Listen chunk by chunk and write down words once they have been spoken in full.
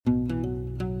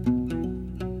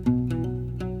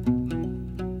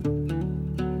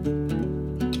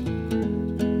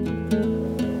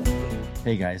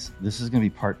Hey guys, this is going to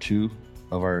be part 2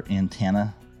 of our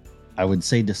antenna. I would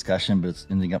say discussion, but it's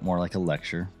ending up more like a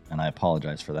lecture, and I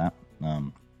apologize for that.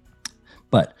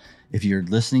 But if you're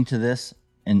listening to this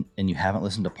and you haven't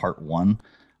listened to part 1,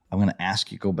 I'm going to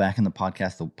ask you go back in the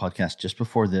podcast. The podcast just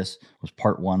before this was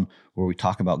part 1, where we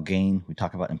talk about gain, we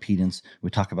talk about impedance, we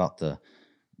talk about the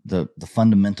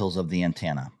fundamentals of the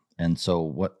antenna, and so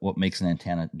what makes an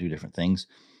antenna do different things.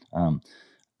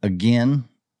 Again,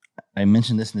 I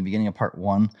mentioned this in the beginning of part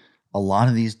 1. A lot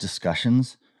of these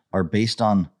discussions are based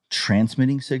on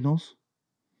transmitting signals.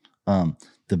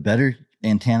 The better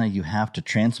antenna you have to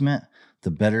transmit, the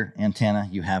better antenna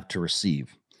you have to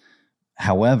receive.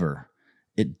 However,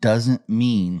 it doesn't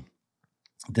mean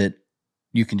that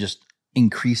you can just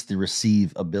increase the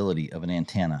receive ability of an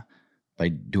antenna by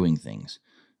doing things.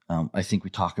 I think we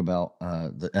talk about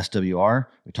the SWR.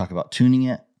 We talk about tuning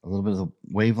it, a little bit of the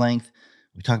wavelength.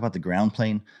 We talk about the ground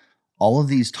plane. All of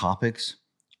these topics,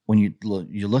 when you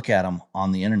look at them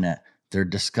on the internet, they're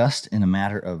discussed in a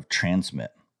matter of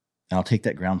transmit. And I'll take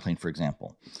that ground plane, for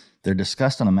example. They're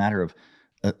discussed on a matter of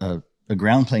a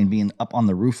ground plane being up on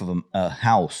the roof of a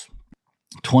house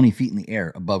 20 feet in the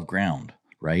air above ground,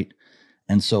 right?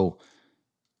 And so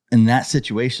in that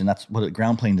situation, that's what a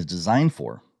ground plane is designed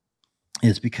for.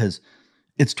 It's because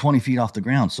it's 20 feet off the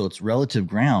ground. So its relative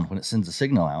ground, when it sends a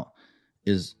signal out,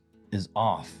 is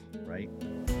off, right?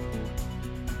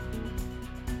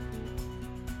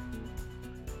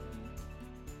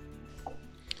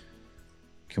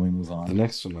 Can we move on? The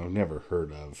next one I've never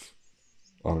heard of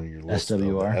on your list.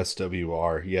 SWR?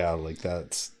 SWR, yeah, like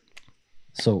that's...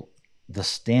 So the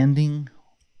standing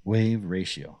wave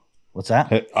ratio. What's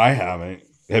that? I haven't.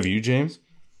 Have you, James?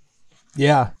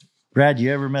 Yeah. Brad,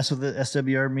 you ever mess with the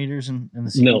SWR meters in the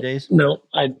CB days? No,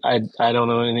 I don't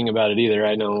know anything about it either.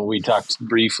 I know we talked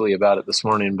briefly about it this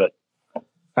morning, but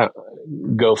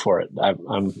go for it.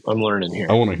 I'm learning here.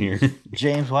 I want to hear.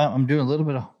 James, well, I'm doing a little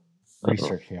bit of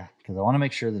research here because I want to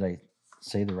make sure that I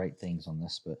say the right things on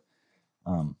this. But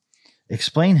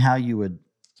explain how you would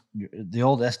the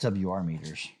old SWR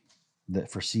meters that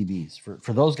for CBs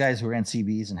for those guys who ran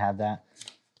CBs and had that.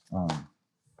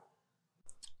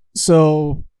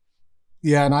 So,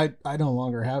 yeah, and I no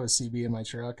longer have a CB in my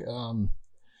truck.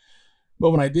 But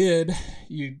when I did,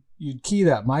 you'd key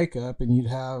that mic up, and you'd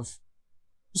have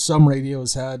some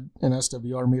radios had an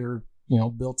SWR meter,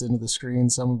 built into the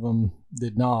screen. Some of them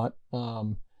did not.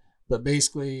 But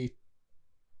basically,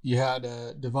 you had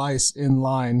a device in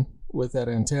line with that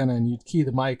antenna, and you'd key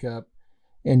the mic up,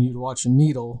 and you'd watch a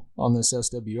needle on this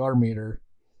SWR meter,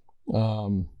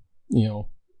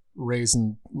 raise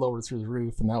and lower through the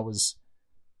roof, and that was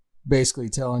basically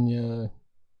telling you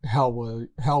how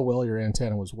well your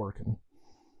antenna was working.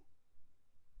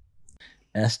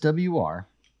 SWR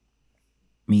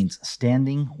means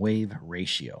standing wave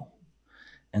ratio.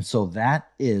 And so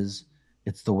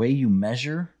it's the way you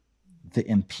measure the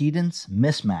impedance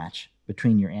mismatch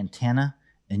between your antenna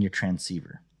and your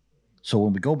transceiver. So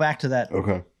when we go back to that,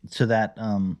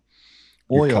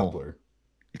 oil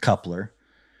coupler,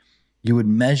 you would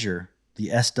measure the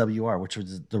SWR, which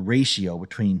was the ratio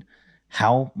between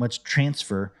how much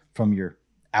transfer from your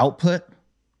output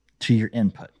to your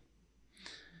input.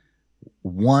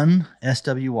 1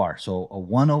 SWR, so a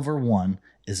 1/1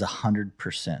 is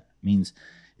 100%. Means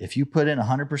if you put in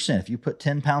 100%, if you put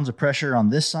 10 pounds of pressure on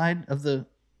this side of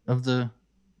the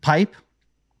pipe,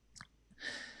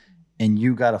 and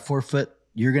you got a 4-foot,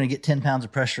 you're going to get 10 pounds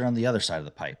of pressure on the other side of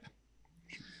the pipe.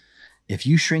 If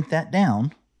you shrink that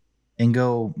down and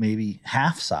go maybe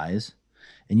half size,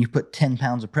 and you put 10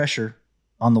 pounds of pressure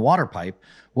on the water pipe,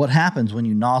 what happens when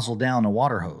you nozzle down a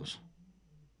water hose?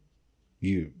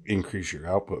 You increase your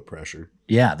output pressure.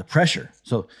 Yeah, the pressure.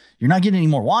 So you're not getting any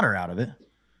more water out of it.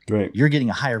 Right. You're getting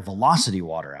a higher velocity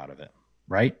water out of it,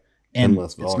 right? And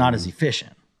less volume. It's not as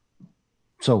efficient.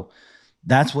 So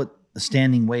that's what the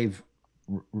standing wave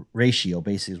ratio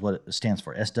basically is what it stands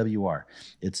for, SWR.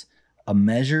 It's a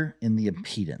measure in the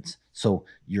impedance. So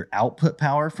your output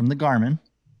power from the Garmin,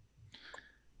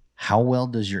 how well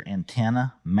does your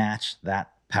antenna match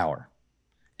that power?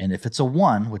 And if it's a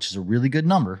 1, which is a really good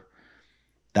number,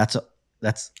 that's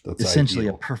essentially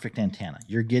ideal. A perfect antenna.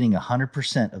 You're getting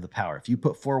 100% of the power. If you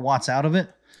put 4 watts out of it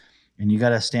and you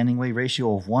got a standing wave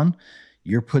ratio of 1,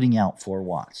 you're putting out 4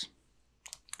 watts.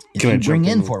 If you bring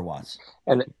in 4 watts,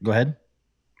 go ahead.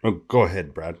 Oh, go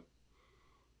ahead, Brad.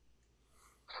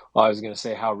 Well, I was going to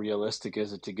say, how realistic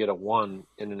is it to get a 1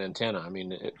 in an antenna? I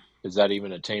mean, is that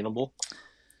even attainable?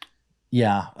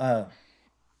 Yeah.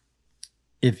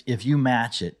 If you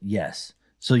match it, yes.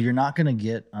 So you're not going to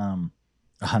get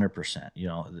 100%.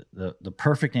 The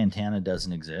perfect antenna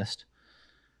doesn't exist.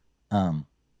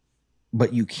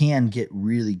 But you can get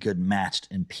really good matched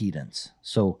impedance.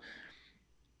 So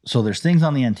there's things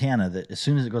on the antenna that as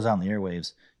soon as it goes out in the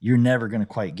airwaves, you're never going to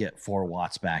quite get 4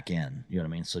 watts back in. You know what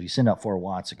I mean? So you send out 4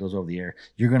 watts, it goes over the air.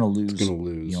 You're going to lose,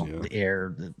 the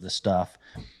air, the stuff.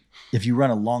 If you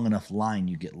run a long enough line,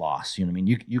 you get lost. You know what I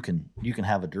mean? You can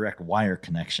have a direct wire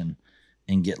connection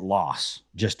and get loss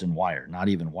just in wire, not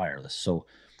even wireless. So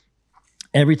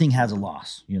everything has a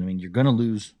loss. You know what I mean? You're going to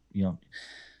lose,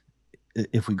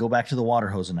 if we go back to the water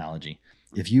hose analogy,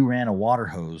 if you ran a water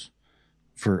hose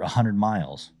for 100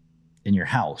 miles in your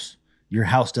house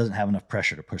doesn't have enough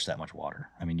pressure to push that much water.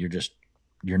 I mean,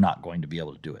 you're not going to be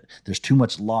able to do it. There's too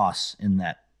much loss in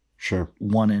that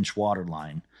 1-inch water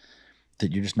line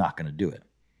that you're just not going to do it.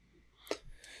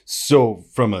 So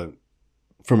from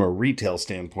a retail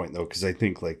standpoint, though, because I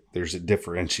think like there's a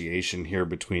differentiation here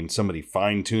between somebody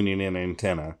fine tuning an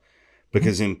antenna,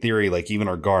 because in theory, like even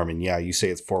our Garmin, you say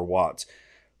it's 4 watts,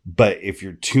 but if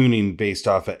you're tuning based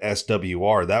off of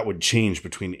SWR, that would change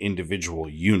between individual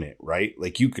unit, right?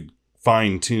 Like you could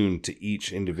fine tune to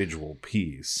each individual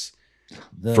piece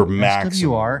for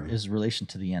maximum. SWR is relation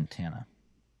to the antenna.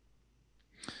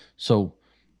 So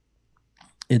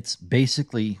it's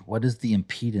basically what is the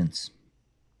impedance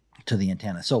to the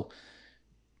antenna. So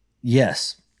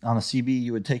yes, on a CB,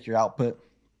 you would take your output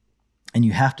and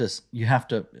you have to,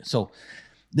 so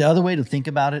the other way to think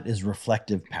about it is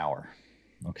reflective power.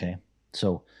 Okay.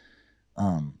 So,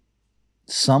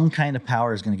 some kind of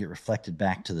power is going to get reflected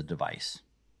back to the device.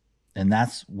 And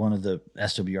that's one of the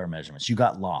SWR measurements. You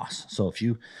got loss. So if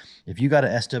you got a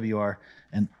SWR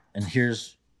and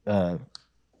here's,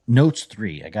 notes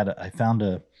 3, I found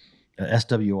a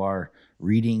SWR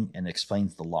reading and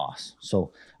explains the loss.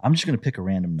 So I'm just going to pick a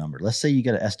random number. Let's say you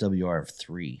get a SWR of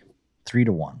 3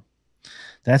 to 1.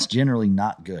 That's generally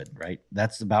not good, right?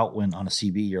 That's about when on a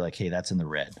CB, you're like, hey, that's in the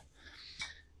red.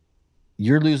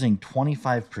 You're losing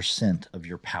 25% of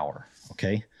your power,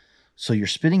 okay? So you're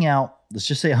spitting out, let's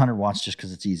just say 100 watts just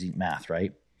because it's easy math,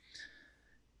 right?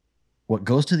 What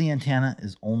goes to the antenna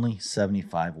is only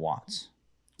 75 watts.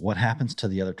 What happens to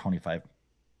the other 25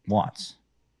 watts,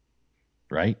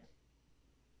 right?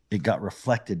 It got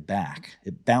reflected back.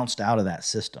 It bounced out of that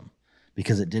system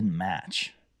because it didn't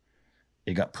match.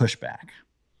 It got pushed back.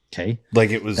 Okay.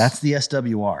 Like it was. That's the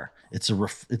SWR.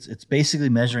 It's basically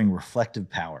measuring reflective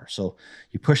power. So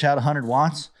you push out 100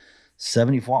 watts,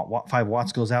 75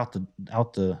 watts goes out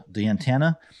the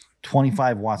antenna,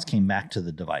 25 watts came back to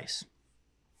the device.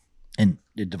 And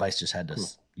the device just had to,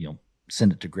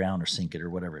 send it to ground or sync it or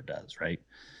whatever it does, right?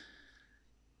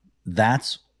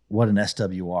 That's what an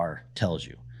SWR tells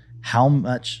you. How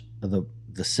much of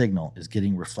the signal is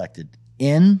getting reflected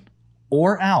in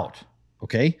or out,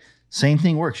 okay? Same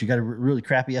thing works. You got a really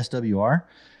crappy SWR.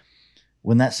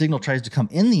 When that signal tries to come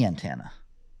in the antenna,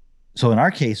 so in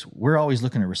our case, we're always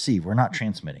looking to receive. We're not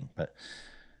transmitting. But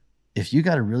if you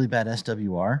got a really bad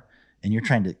SWR and you're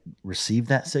trying to receive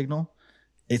that signal,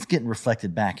 it's getting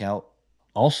reflected back out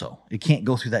also. It can't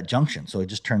go through that junction, so it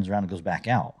just turns around and goes back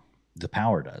out. The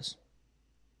power does.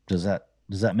 Does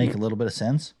that make a little bit of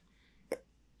sense?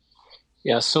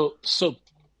 Yeah, so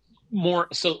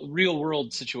real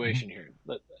world situation here.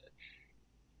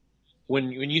 When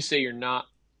you say you're not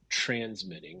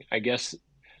transmitting, I guess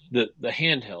the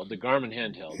handheld, the Garmin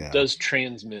handheld, does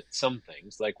transmit some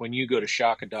things. Like when you go to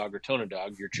shock a dog or tone a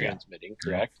dog, you're transmitting,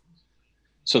 correct? Yeah.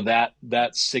 So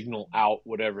that signal out,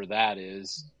 whatever that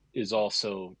is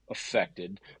also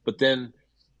affected. But then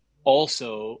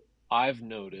also I've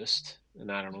noticed, and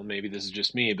I don't know, maybe this is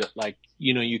just me, but like,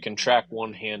 you can track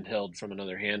one handheld from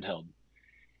another handheld.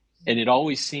 And it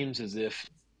always seems as if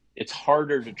it's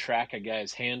harder to track a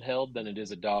guy's handheld than it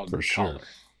is a dog's collar. Sure.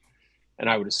 And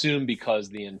I would assume because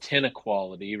the antenna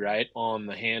quality, right, on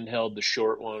the handheld, the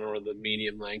short one or the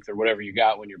medium length or whatever you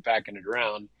got when you're packing it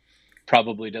around,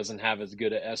 probably doesn't have as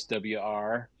good a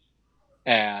SWR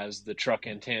as the truck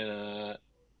antenna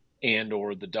and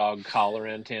or the dog collar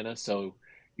antenna. So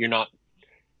you're not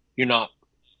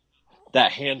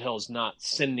that handheld's not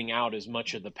sending out as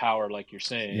much of the power like you're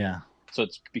saying. Yeah. So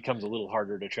it becomes a little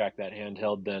harder to track that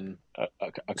handheld than a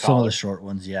collar. Some of the short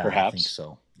ones, yeah, perhaps. I think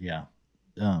so. Yeah.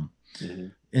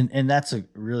 And that's a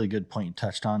really good point you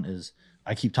touched on is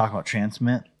I keep talking about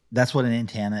transmit. That's what an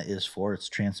antenna is for. It's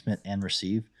transmit and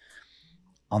receive.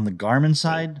 On the Garmin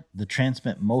side, the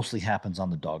transmit mostly happens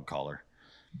on the dog collar.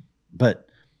 But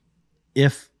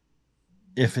if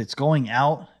it's going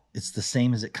out, it's the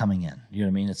same as it coming in. You know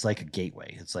what I mean? It's like a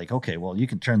gateway. It's like, okay, well, you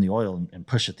can turn the oil and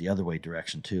push it the other way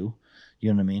direction too.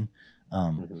 You know what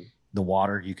I mean? The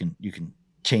water, you can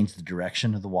change the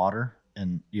direction of the water,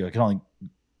 and it can only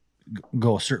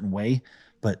go a certain way.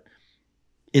 But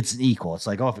it's equal. It's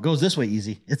like, oh, if it goes this way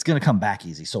easy, it's going to come back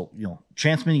easy. So,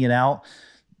 transmitting it out,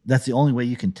 that's the only way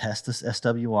you can test this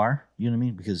SWR, you know what I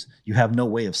mean? Because you have no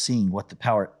way of seeing what the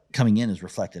power coming in is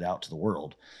reflected out to the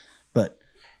world. But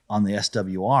on the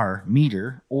SWR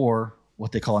meter, or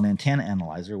what they call an antenna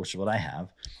analyzer, which is what I have,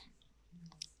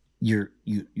 you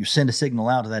send a signal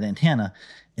out to that antenna,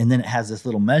 and then it has this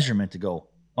little measurement to go,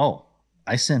 oh,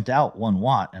 I sent out 1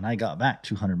 watt and I got back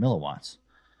 200 milliwatts.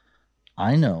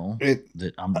 I know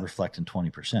that I'm reflecting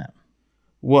 20%.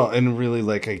 Well, and really,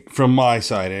 like, from my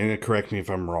side, and correct me if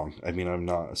I'm wrong. I mean, I'm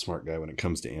not a smart guy when it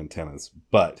comes to antennas,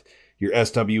 but your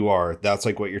SWR, that's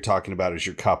like what you're talking about is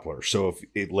your coupler. So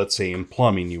let's say in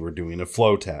plumbing, you were doing a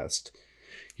flow test,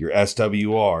 your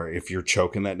SWR, if you're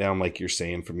choking that down, like you're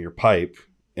saying from your pipe,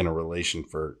 in a relation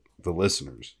for the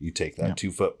listeners, you take that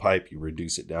 2-foot pipe, you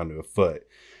reduce it down to a foot,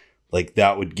 like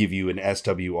that would give you an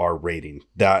SWR rating.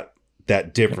 That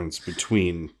difference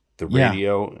between the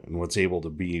radio and what's able to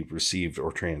be received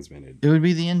or transmitted. It would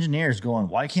be the engineers going,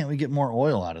 why can't we get more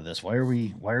oil out of this? Why are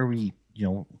we,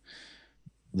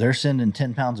 they're sending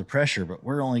 10 pounds of pressure, but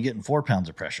we're only getting 4 pounds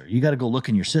of pressure. You got to go look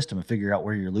in your system and figure out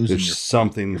where you're losing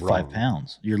something your 5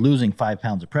 pounds. You're losing 5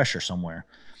 pounds of pressure somewhere.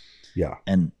 Yeah.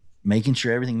 And making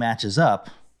sure everything matches up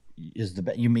is the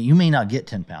best. You may not get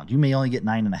 10 pounds. You may only get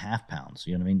 9.5 pounds.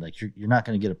 You know what I mean? Like you're not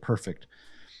going to get a perfect.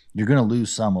 You're going to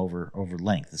lose some over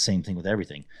length. The same thing with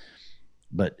everything.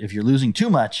 But if you're losing too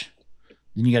much,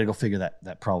 then you got to go figure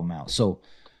that problem out. So,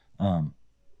 and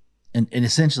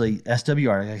essentially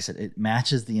SWR, like I said, it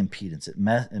matches the impedance. It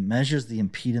measures the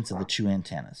impedance of the 2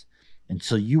 antennas. And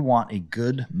so you want a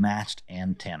good matched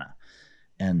antenna.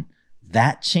 And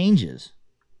that changes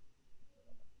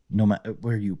no matter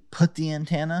where you put the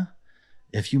antenna.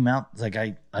 If you mount, like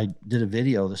I did a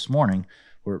video this morning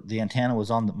where the antenna was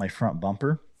on my front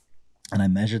bumper, and I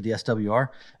measured the SWR,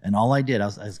 and all I did, I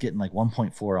was getting like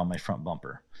 1.4 on my front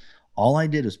bumper. All I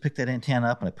did was pick that antenna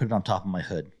up and I put it on top of my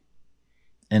hood,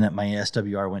 and my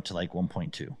SWR went to like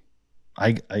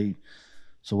 1.2.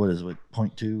 So what is it?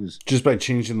 0.2 is just by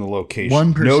changing the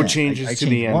location. 1%. No changes to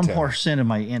the antenna. 1% of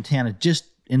my antenna just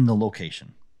in the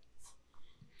location.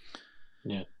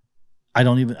 Yeah. I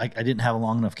didn't have a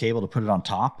long enough cable to put it on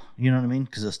top. You know what I mean?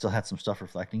 Because it still had some stuff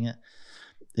reflecting it.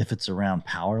 If it's around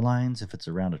power lines, if it's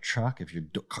around a truck, if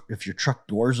your truck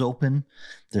door's open,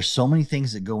 there's so many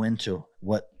things that go into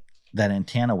what that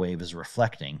antenna wave is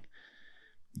reflecting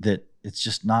that it's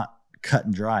just not cut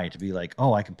and dry to be like,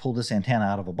 oh, I can pull this antenna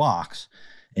out of a box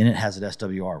and it has an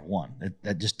SWR of 1.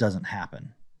 That just doesn't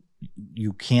happen.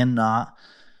 You cannot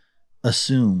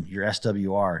assume your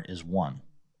SWR is 1.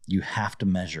 You have to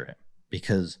measure it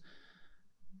because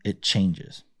it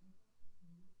changes.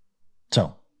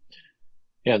 So.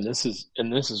 Yeah, and this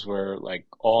is where like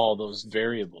all those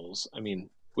variables. I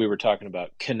mean, we were talking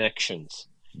about connections.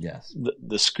 Yes.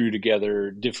 The screw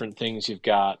together different things you've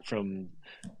got, from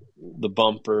the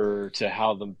bumper to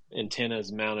how the antenna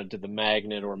is mounted to the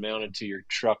magnet or mounted to your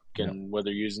truck, and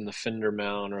whether you're using the fender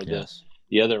mount or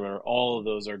the other one. All of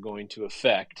those are going to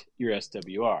affect your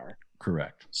SWR.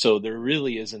 Correct. So there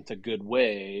really isn't a good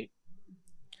way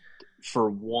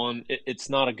for one. It's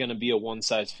not going to be a one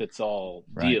size fits all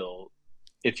deal.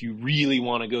 If you really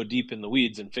want to go deep in the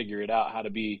weeds and figure it out how to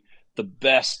be the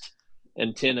best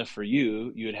antenna for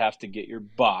you, you would have to get your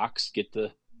box, get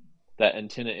that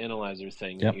antenna analyzer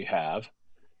thing that you have,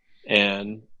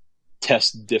 and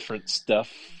test different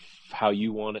stuff, how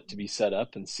you want it to be set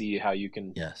up, and see how you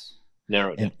can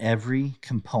narrow it down. And every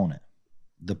component,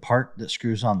 the part that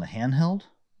screws on the handheld,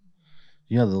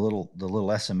 the little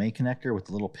SMA connector with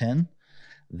the little pin,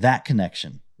 that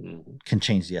connection can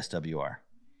change the SWR.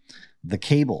 The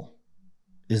cable,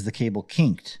 is the cable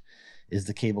kinked? Is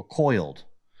the cable coiled?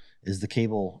 Is the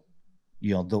cable,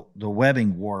 the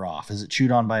webbing wore off? Is it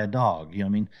chewed on by a dog? You know what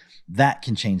I mean? That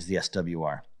can change the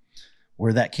SWR.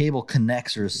 Where that cable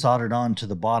connects or is soldered on to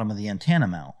the bottom of the antenna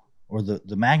mount or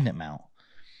the magnet mount,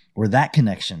 where that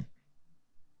connection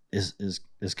is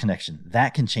connection,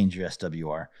 that can change your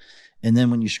SWR. And then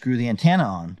when you screw the antenna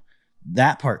on,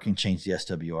 that part can change the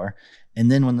SWR. And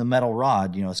then when the metal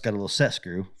rod, it's got a little set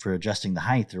screw for adjusting the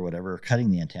height or whatever, or cutting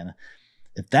the antenna,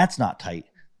 if that's not tight,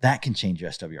 that can change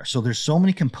your SWR. So there's so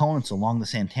many components along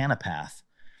this antenna path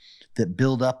that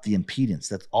build up the impedance.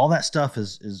 That's all that stuff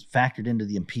is factored into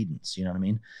the impedance. You know what I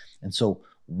mean? And so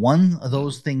one of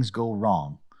those things go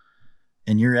wrong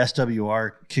and your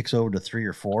SWR kicks over to 3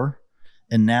 or 4,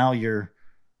 and now you're,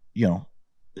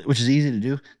 which is easy to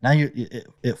do. Now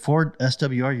at 4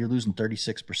 SWR, you're losing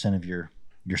 36% of your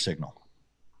signal.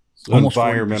 So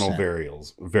environmental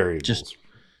variables.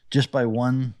 Just by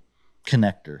one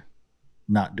connector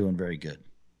not doing very good.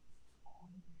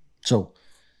 So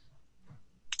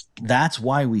that's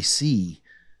why we see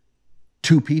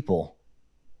two people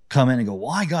come in and go,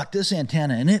 well, I got this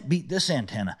antenna and it beat this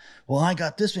antenna. Well, I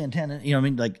got this antenna. You know what I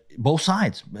mean? Like both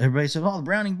sides. Everybody says, oh, the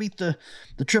Browning beat the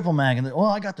triple mag. And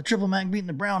I got the triple mag beating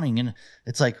the Browning. And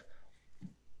it's like,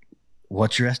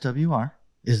 what's your SWR?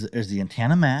 Is the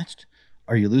antenna matched?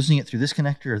 Are you losing it through this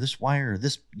connector or this wire or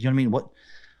this? You know what I mean? What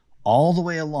all the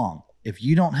way along, if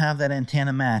you don't have that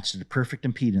antenna matched at a perfect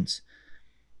impedance,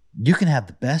 you can have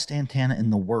the best antenna in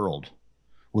the world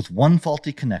with one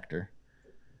faulty connector,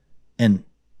 and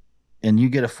you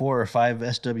get a 4 or 5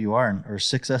 SWR or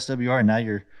 6 SWR, and now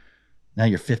you're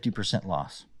 50%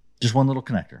 loss. Just one little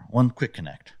connector, one quick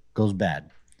connect goes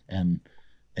bad, and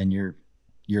your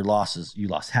losses, you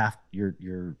lost half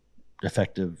your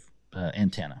effective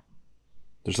antenna.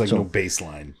 There's no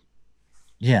baseline.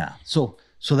 Yeah. So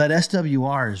that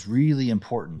SWR is really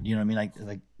important. You know what I mean?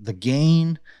 Like the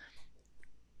gain,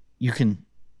 you can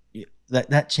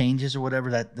that changes or whatever.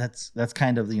 That's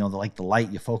kind of, the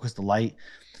light, you focus the light.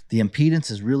 The impedance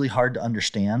is really hard to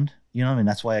understand. You know what I mean?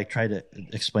 That's why I try to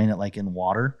explain it like in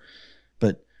water.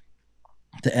 But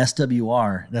the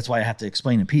SWR, that's why I have to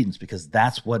explain impedance, because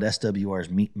that's what SWR is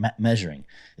measuring.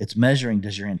 It's measuring,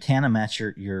 does your antenna match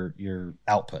your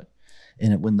output?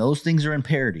 And when those things are in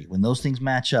parity, when those things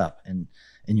match up, and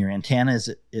your antenna is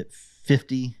at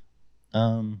 50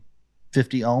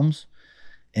 ohms,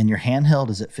 and your handheld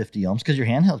is at 50 ohms, because your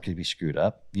handheld could be screwed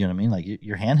up. You know what I mean? Like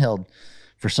your handheld,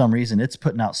 for some reason, it's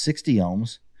putting out 60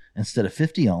 ohms instead of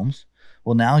 50 ohms.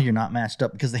 Well, now you're not matched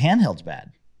up because the handheld's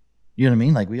bad. You know what I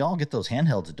mean? Like we all get those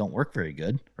handhelds that don't work very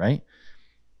good, right?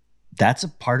 That's a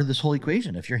part of this whole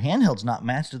equation. If your handheld's not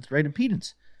matched at the right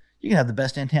impedance, you can have the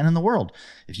best antenna in the world.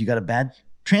 If you got a bad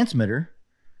transmitter,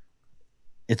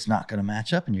 it's not going to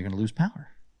match up and you're going to lose power,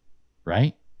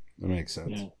 right? That makes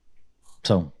sense. Yeah.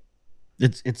 So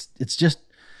it's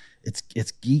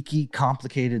geeky,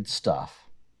 complicated stuff,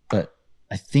 but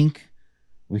I think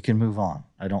we can move on.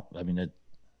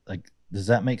 Does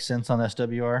that make sense on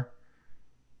SWR?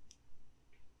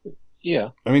 Yeah.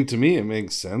 I mean, to me, it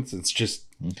makes sense. It's just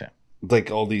like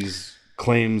all these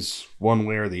claims one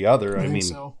way or the other. I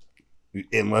mean,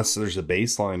 unless there's a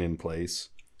baseline in place,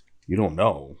 you don't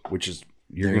know, which is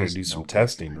you're going to do some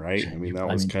testing, right? I mean,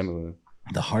 kind of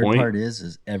the hard part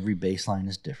is every baseline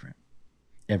is different.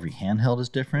 Every handheld is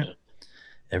different. Yeah.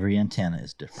 Every antenna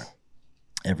is different.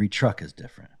 Every truck is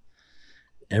different.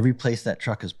 Every place that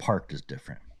truck is parked is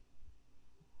different.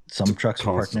 Some trucks are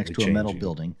parked next to a metal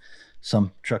building.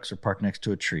 Some trucks are parked next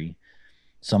to a tree.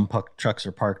 Some trucks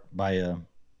are parked by a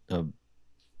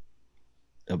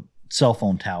cell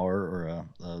phone tower or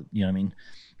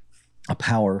a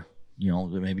power,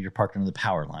 maybe you're parked under the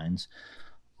power lines.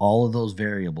 All of those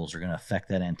variables are going to affect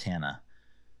that antenna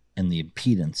and the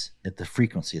impedance at the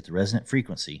frequency, at the resonant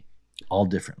frequency, all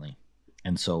differently.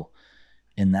 And so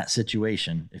in that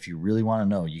situation, if you really want to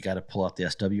know, you got to pull out the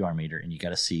SWR meter and you got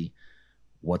to see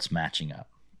what's matching up.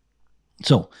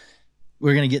 So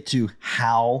we're going to get to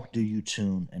how do you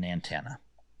tune an antenna,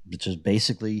 which is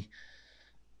basically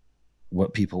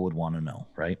what people would want to know,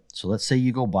 right? So let's say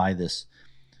you go buy this,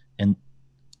 and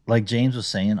like James was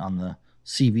saying on the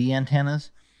CB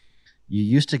antennas, you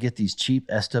used to get these cheap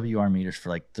SWR meters for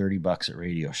like $30 at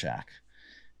Radio Shack,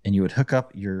 and you would hook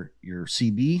up your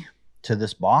CB to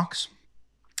this box,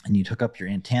 and you'd hook up your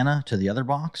antenna to the other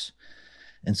box,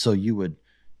 and so you would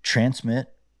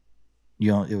transmit.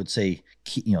 It would say,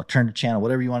 turn to channel,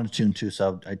 whatever you wanted to tune to.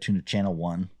 So I'd tune to channel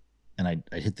 1, and I'd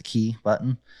hit the key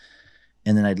button,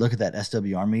 and then I'd look at that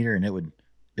SWR meter, and it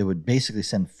would basically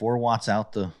send 4 watts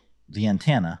out the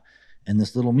antenna, and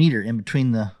this little meter in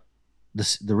between the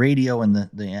radio and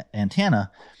the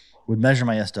antenna would measure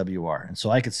my SWR. And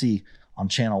so I could see on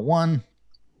channel 1,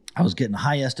 I was getting a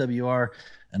high SWR,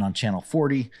 and on channel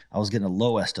 40, I was getting a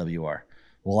low SWR.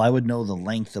 Well, I would know the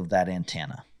length of that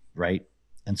antenna, right?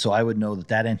 And so I would know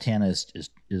that antenna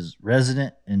is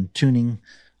resident and tuning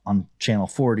on channel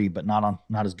 40, but not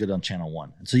as good on channel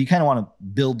 1. And so you kind of want to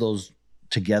build those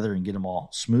together and get them all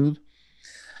smooth.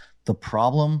 The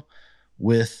problem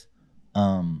with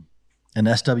an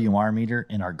SWR meter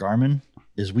in our Garmin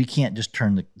is we can't just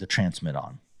turn the transmit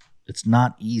on. It's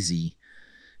not easy.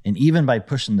 And even by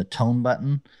pushing the tone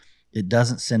button, it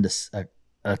doesn't send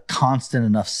a constant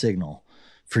enough signal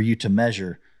for you to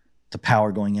measure the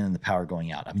power going in and the power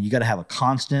going out. I mean, you got to have a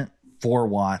constant 4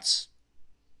 watts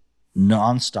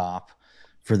nonstop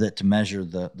for that to measure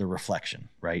the reflection,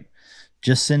 right?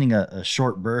 Just sending a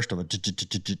short burst of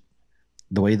the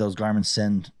way those Garmin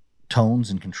send tones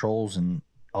and controls and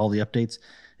all the updates,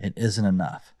 it isn't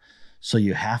enough. So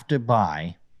you have to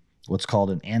buy what's called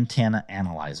an antenna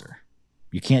analyzer.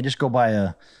 You can't just go buy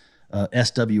a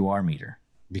SWR meter,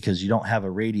 because you don't have a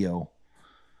radio.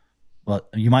 Well,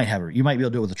 you might be able to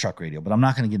do it with a truck radio, but I'm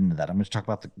not going to get into that. I'm going to talk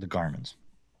about the Garmin's.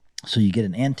 So you get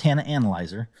an antenna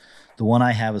analyzer. The one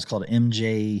I have is called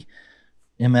MFJ,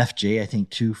 I think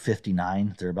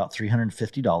 259. They're about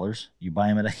 $350. You buy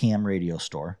them at a ham radio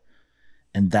store,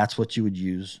 and that's what you would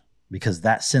use, because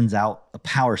that sends out a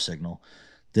power signal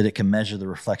that it can measure the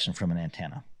reflection from an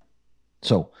antenna.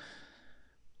 So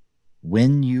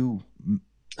when you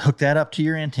hook that up to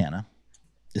your antenna,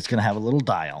 it's going to have a little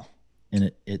dial,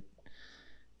 and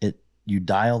you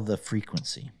dial the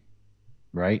frequency,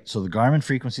 right? So the Garmin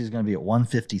frequency is going to be at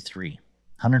 153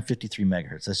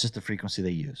 megahertz. That's just the frequency they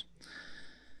use.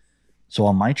 So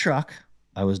on my truck,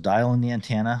 I was dialing the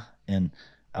antenna, and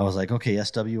I was like, okay,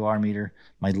 SWR meter.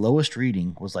 My lowest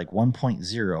reading was like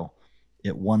 1.0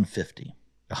 at 150.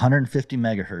 150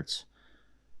 megahertz,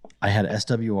 I had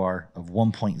SWR of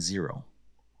 1.0,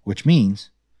 which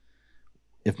means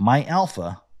if my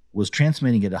alpha was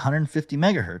transmitting at 150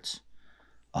 megahertz,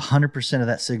 100% of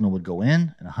that signal would go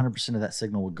in and 100% of that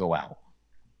signal would go out,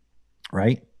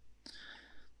 right?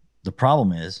 The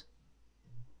problem is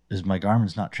my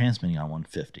Garmin's not transmitting on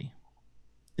 150.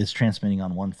 It's transmitting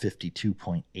on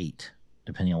 152.8,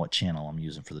 depending on what channel I'm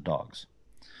using for the dogs.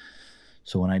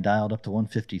 So when I dialed up to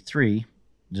 153,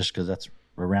 just because that's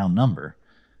a round number,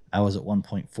 I was at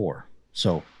 1.4.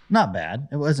 So not bad.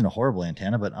 It wasn't a horrible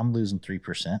antenna, but I'm losing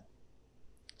 3%.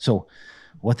 So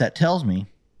what that tells me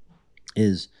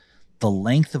is the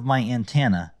length of my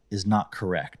antenna is not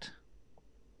correct,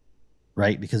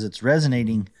 right? Because it's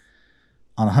resonating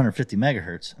on 150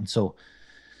 megahertz. And so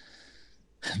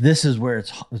this is where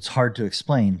it's hard to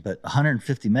explain, but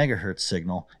 150 megahertz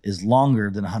signal is longer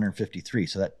than 153.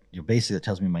 So that basically that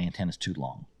tells me my antenna is too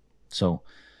long. So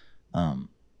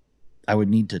I would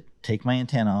need to take my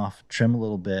antenna off, trim a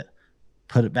little bit,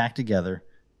 put it back together,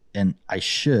 and I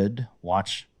should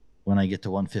watch when I get to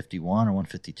 151 or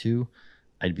 152,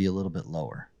 I'd be a little bit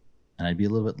lower, and I'd be a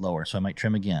little bit lower. So I might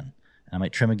trim again, and I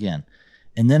might trim again.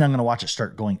 And then I'm going to watch it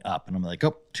start going up, and I'm like,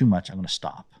 oh, too much. I'm going to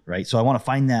stop, right? So I want to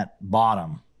find that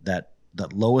bottom, that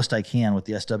lowest I can with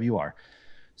the SWR.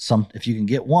 If you can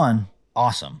get one,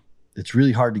 awesome. It's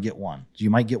really hard to get one. So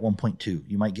you might get 1.2.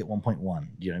 You might get 1.1.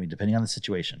 You know what I mean? Depending on the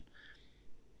situation.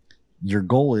 Your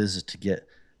goal is to get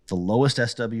the lowest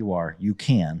SWR you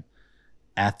can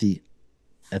at the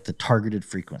targeted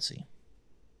frequency.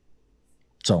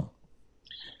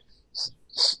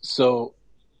 So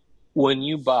when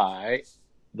you buy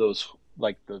those,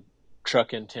 like the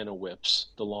truck antenna whips,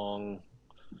 the long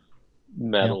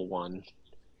metal one,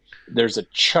 there's a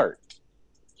chart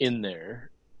in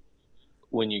there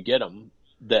when you get them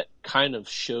that kind of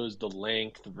shows the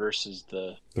length versus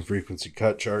the frequency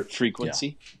cut chart.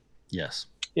 Frequency. Yeah. Yes.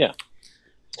 Yeah.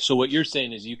 So what you're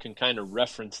saying is you can kind of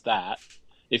reference that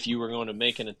if you were going to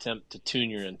make an attempt to tune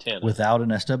your antenna without an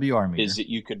SWR meter. Is that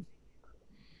you could,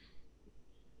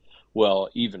 well,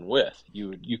 even with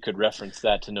you could reference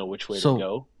that to know which way to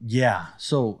go. Yeah.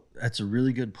 So that's a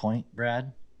really good point,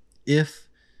 Brad. If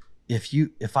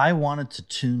I wanted to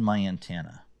tune my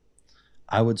antenna,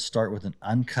 I would start with an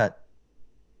uncut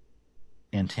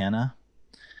antenna,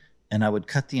 and I would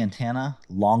cut the antenna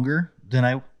longer than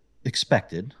I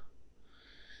expected,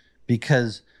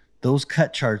 because those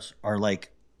cut charts are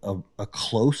like a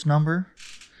close number,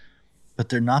 but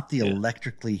they're not the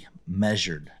electrically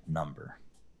measured number.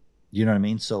 You know what I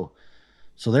mean? So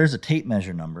there's a tape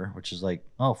measure number, which is like,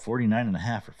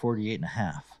 49.5 or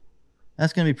 48.5.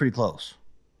 That's going to be pretty close,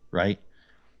 right?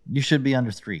 You should be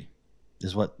under 3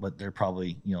 is what they're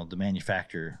probably, the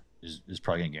manufacturer is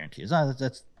probably going to guarantee.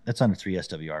 That's under 3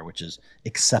 SWR, which is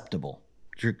acceptable.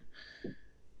 3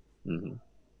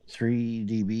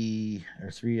 dB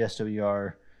or 3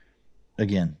 SWR,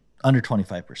 again, under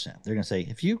 25%. They're going to say,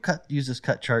 if you use this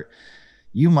cut chart,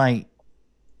 you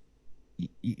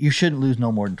shouldn't lose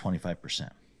no more than 25%.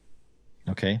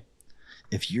 Okay?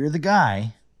 If you're the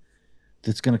guy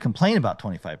that's going to complain about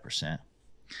 25%,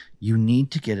 you need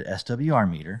to get an SWR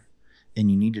meter, and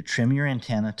you need to trim your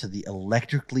antenna to the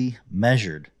electrically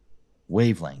measured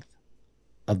wavelength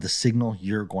of the signal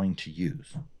you're going to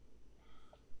use.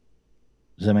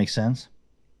 Does that make sense?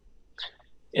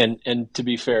 And to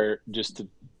be fair, just to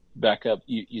back up,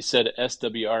 you said an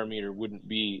SWR meter wouldn't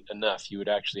be enough. You would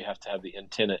actually have to have the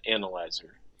antenna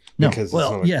analyzer. No,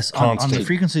 yes, on the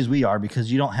frequencies we are,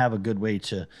 because you don't have a good way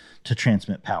to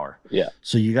transmit power. Yeah.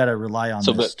 So you got to rely on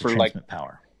this to transmit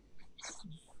power.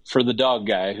 For the dog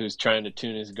guy who's trying to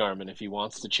tune his Garmin, if he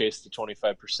wants to chase the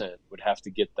 25%, would have to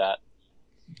get that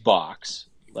box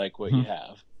like what you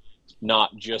have,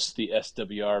 not just the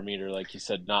SWR meter, like you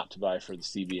said, not to buy for the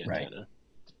CB antenna.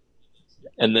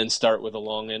 and then start with a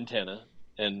long antenna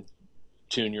and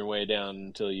tune your way down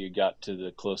until you got to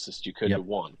the closest you could to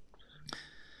 1.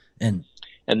 And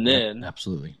then,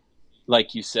 absolutely,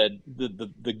 like you said,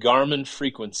 the Garmin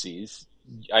frequencies.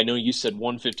 I know you said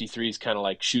 153 is kind of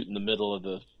like shooting the middle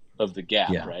of the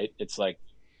gap, right? It's like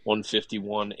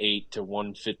 151.8 to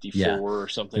 154 or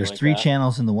something. There's like 3 that.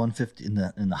 channels in the 150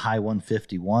 in the high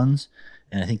 151s,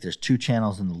 and I think there's 2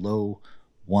 channels in the low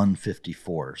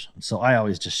 154s. So I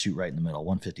always just shoot right in the middle,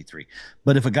 153.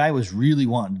 But if a guy was really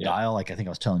wanting to dial, like I think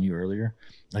I was telling you earlier,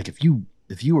 like if you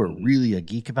were really a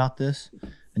geek about this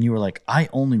and you were like, I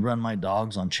only run my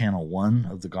dogs on channel 1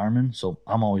 of the Garmin, so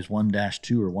I'm always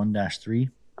 1-2 or 1-3.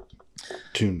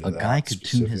 A guy could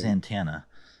tune his antenna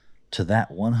to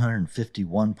that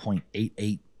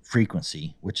 151.88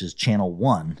 frequency, which is channel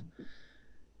 1,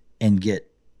 and get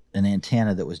an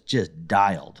antenna that was just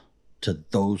dialed to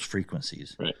those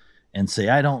frequencies. Right. And say,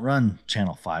 I don't run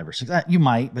channel 5 or 6. You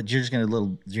might, but you're just going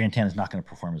to your antenna's not going to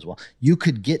perform as well. You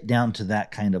could get down to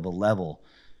that kind of a level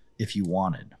if you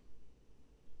wanted.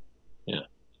 Yeah.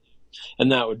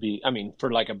 And that would be, I mean,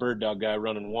 for like a bird dog guy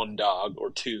running 1 dog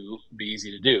or 2, be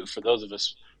easy to do. For those of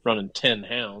us running 10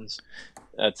 hounds,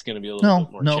 that's going to be a little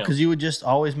bit more challenging. No, because you would just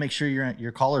always make sure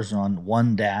your callers are on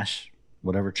 1 dash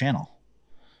whatever channel.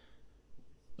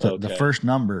 So the first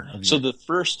number.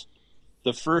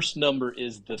 The first number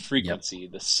is the frequency.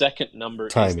 Yep. The second number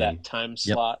is that time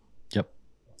slot. Yep.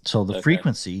 So the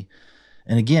frequency,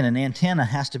 and again, an antenna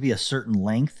has to be a certain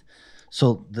length.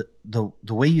 So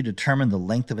the way you determine the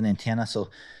length of an antenna.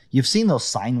 So you've seen those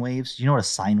sine waves. You know what a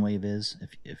sine wave is?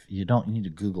 If you don't, you need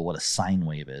to Google what a sine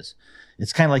wave is.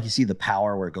 It's kind of like you see the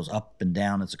power where it goes up and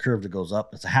down. It's a curve that goes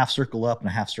up. It's a half circle up and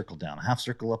a half circle down. A half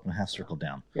circle up and a half circle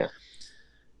down. Yeah.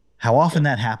 How often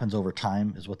that happens over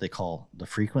time is what they call the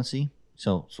frequency.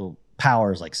 So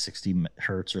power is like 60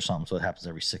 hertz or something. So it happens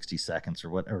every 60 seconds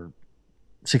or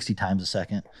 60 times a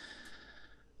second.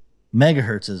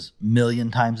 Megahertz is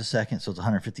million times a second. So it's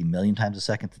 150 million times a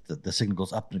second. The signal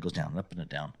goes up and it goes down, up and it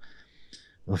down.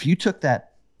 Well, if you took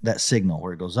that signal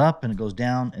where it goes up and it goes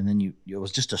down, and then it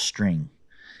was just a string,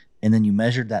 and then you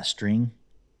measured that string,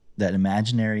 that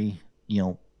imaginary,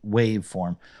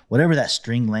 waveform, whatever that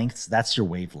string length, that's your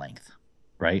wavelength,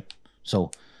 right? So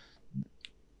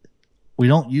we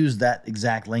don't use that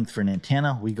exact length for an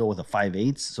antenna. We go with a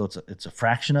 5/8, so it's a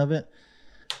fraction of it.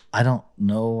 I don't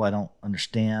know, I don't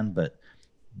understand, but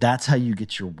that's how you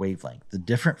get your wavelength. The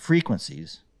different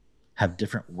frequencies have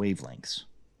different wavelengths,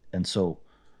 and so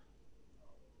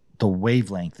the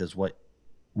wavelength is what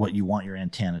you want your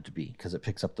antenna to be, because it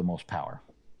picks up the most power.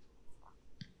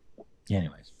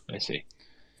 Anyways, I see.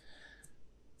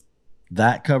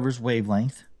 That covers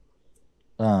wavelength.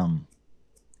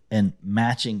 And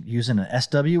matching, using an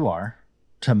SWR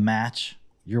to match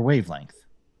your wavelength.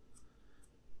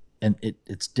 And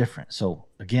it's different. So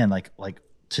again, like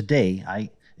today,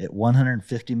 at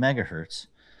 150 megahertz,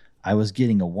 I was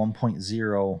getting a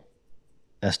 1.0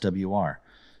 SWR.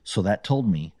 So that told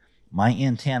me my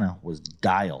antenna was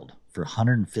dialed for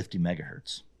 150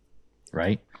 megahertz,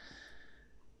 right?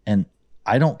 And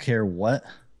I don't care what,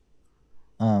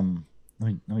 let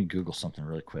me Google something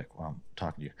really quick while I'm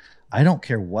talking to you. I don't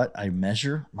care what I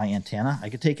measure my antenna. I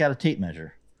could take out a tape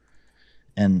measure,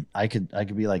 and I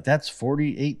could be like, that's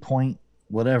 48 point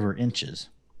whatever inches,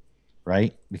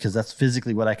 right? Because that's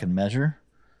physically what I can measure.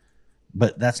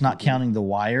 But that's not counting the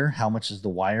wire. How much is the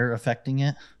wire affecting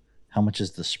it? How much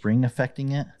is the spring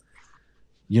affecting it?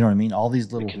 You know what I mean? All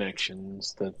these little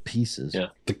connections, the pieces. Yeah.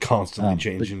 The constantly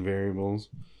changing variables.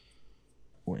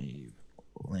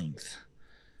 Wavelength.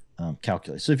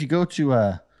 Calculate. So if you go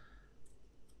to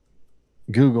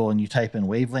Google and you type in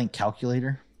wavelength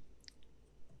calculator,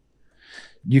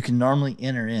 you can normally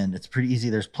enter in, it's pretty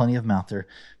easy, there's plenty of them out there,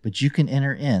 but you can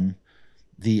enter in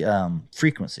the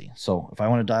frequency. So if I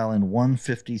want to dial in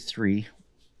 153,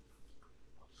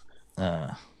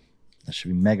 that should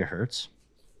be megahertz.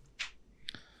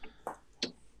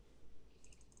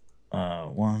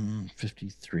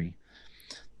 153.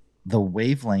 The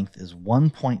wavelength is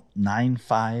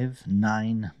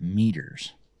 1.959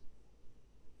 meters,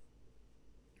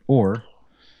 or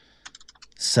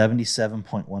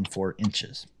 77.14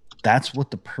 inches. That's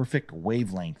what the perfect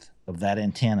wavelength of that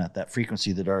antenna, that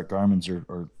frequency that our Garmin's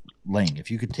are laying. If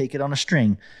you could take it on a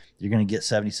string, you're going to get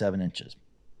 77 inches.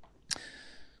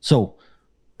 So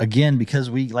again, because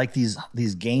we like these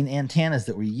gain antennas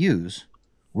that we use,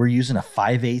 we're using a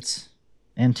 5/8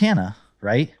 antenna,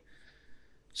 right?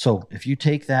 So if you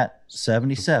take that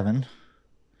 77,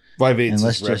 5/8 is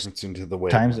referencing to the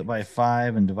wavelength. Times it by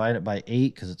 5 and divide it by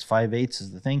 8, because it's 5/8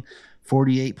 is the thing,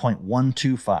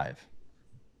 48.125.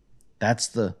 That's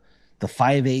the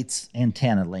 5/8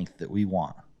 antenna length that we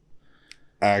want.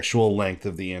 Actual length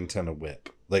of the antenna whip,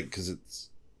 like, because it's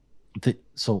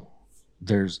so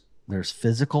there's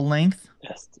physical length,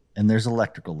 Yes. and there's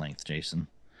electrical length, Jason.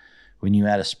 When you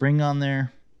add a spring on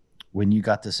there, when you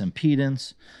got this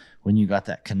impedance, when you got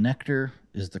that connector,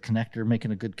 is the connector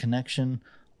making a good connection?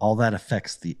 All that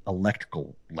affects the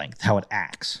electrical length, how it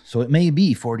acts. So it may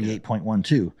be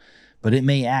 48.12, but it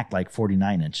may act like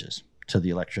 49 inches to the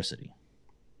electricity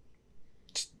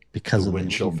because the of wind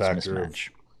the chill impedance factor mismatch.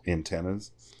 of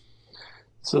antennas.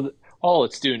 So all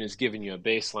it's doing is giving you a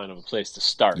baseline of a place to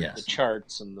start. Yes. The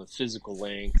charts and the physical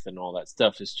length and all that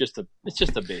stuff is just a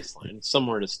baseline,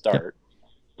 somewhere to start. Yep.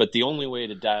 But the only way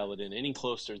to dial it in any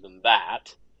closer than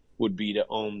that would be to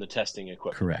own the testing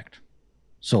equipment. Correct.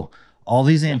 So all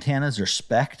these antennas are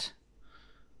spec'd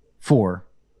for,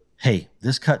 hey,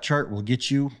 this cut chart will get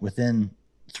you within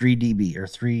 3 dB or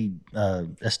 3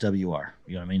 SWR.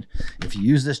 You know what I mean? If you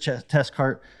use this test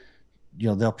cart,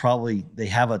 they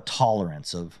have a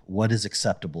tolerance of what is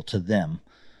acceptable to them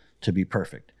to be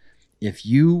perfect. If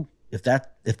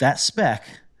that spec,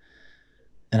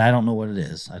 and I don't know what it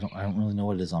is, I don't really know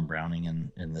what it is on Browning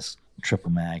and this triple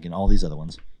mag and all these other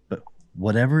ones, but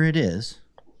whatever it is,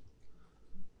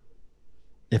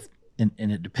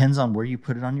 and it depends on where you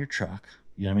put it on your truck.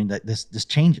 You know what I mean? That this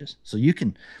changes. So you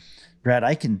can, Brad,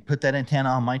 I can put that antenna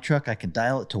on my truck. I can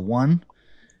dial it to 1,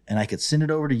 and I could send it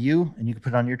over to you, and you can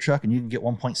put it on your truck, and you can get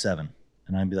 1.7.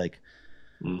 And I'd be like,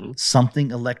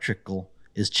 something electrical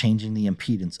is changing the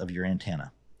impedance of your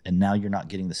antenna, and now you're not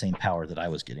getting the same power that I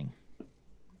was getting.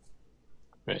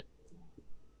 Right.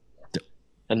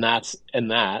 And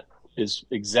that is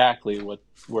exactly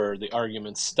where the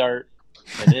arguments start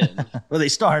and end. Well, they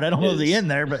start. I don't know the end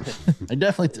there, but I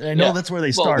know that's where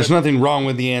they start. There's nothing wrong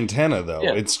with the antenna, though.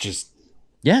 Yeah. It's just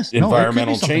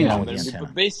environmental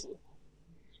changes.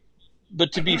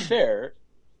 But to be fair,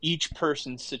 each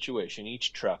person's situation,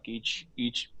 each truck, each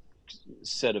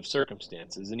set of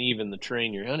circumstances, and even the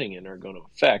terrain you're hunting in are going to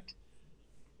affect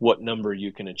what number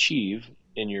you can achieve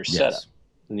in your setup.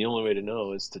 And the only way to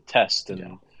know is to test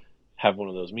and have one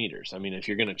of those meters. I mean, if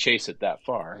you're going to chase it that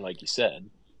far, like you said,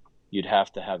 you'd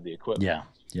have to have the equipment.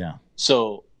 Yeah.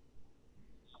 So,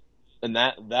 and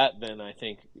that then I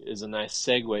think is a nice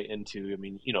segue into, I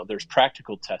mean, there's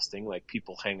practical testing, like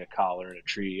people hang a collar in a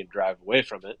tree and drive away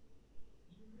from it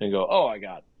and go, oh, I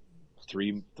got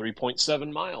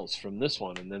 3.7 miles from this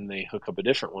one. And then they hook up a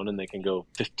different one and they can go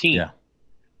 15. Yeah.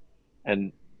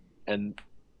 And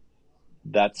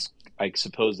that's, I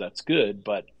suppose that's good,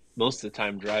 but most of the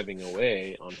time driving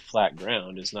away on flat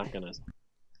ground is not going to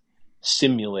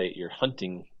simulate your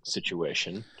hunting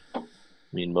situation. I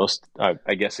mean,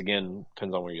 I guess, again,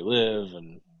 depends on where you live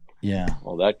and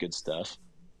all that good stuff.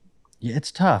 Yeah,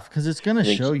 it's tough because it's going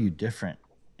to show you different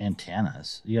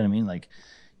antennas. You know what I mean? Like,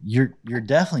 you're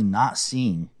definitely not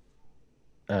seeing.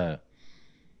 I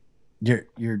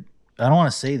don't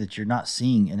want to say that you're not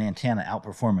seeing an antenna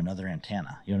outperform another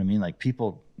antenna. You know what I mean? Like,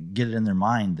 people get it in their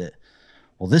mind that,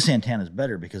 well, this antenna is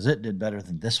better because it did better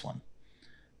than this one.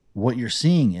 What you're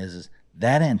seeing is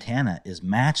that antenna is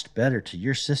matched better to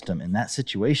your system in that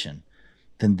situation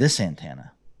than this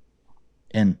antenna.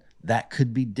 And that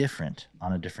could be different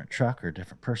on a different truck or a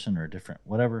different person or a different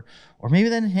whatever. Or maybe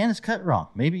that antenna's cut wrong.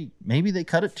 Maybe they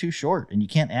cut it too short and you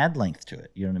can't add length to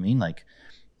it. You know what I mean? Like,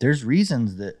 there's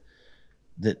reasons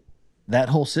that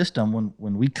whole system,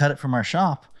 when we cut it from our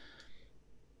shop,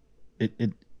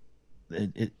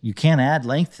 you can't add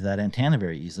length to that antenna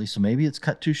very easily. So maybe it's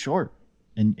cut too short.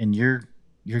 And you're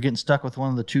getting stuck with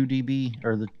one of the 2 dB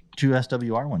or the 2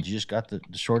 SWR ones. You just got the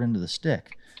short end of the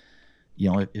stick.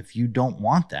 If you don't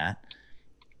want that,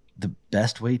 the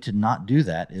best way to not do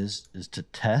that is to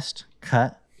test,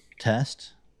 cut,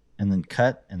 test, and then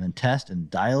cut, and then test, and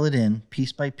dial it in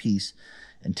piece by piece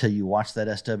until you watch that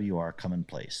SWR come in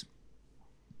place.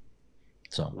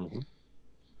 So,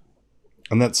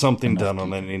 and that's something done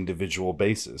on an individual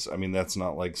basis. I mean, that's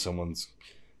not like someone's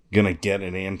gonna get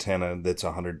an antenna that's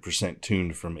 100%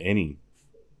 tuned from any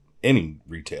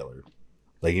retailer.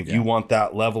 Like, if you want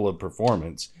that level of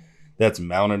performance, that's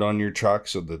mounted on your truck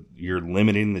so that you're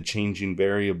limiting the changing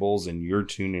variables and you're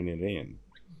tuning it in.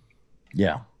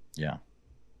 Yeah.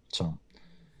 So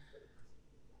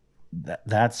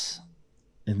that's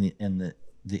in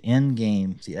the end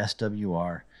game. The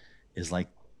SWR is like,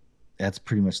 that's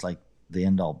pretty much like the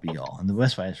end all be all. And the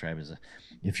best way I describe it is,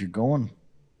 if you're going,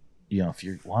 if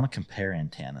you want to compare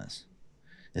antennas,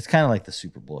 it's kind of like the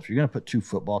Super Bowl. If you're going to put 2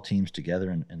 football teams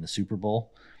together in the Super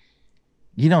Bowl,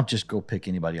 you don't just go pick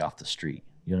anybody off the street.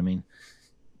 You know what I mean?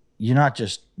 You're not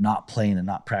just not playing and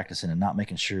not practicing and not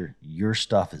making sure your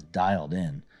stuff is dialed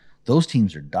in those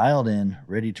teams are dialed in,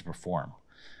 ready to perform.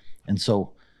 And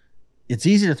so it's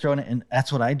easy to throw it, and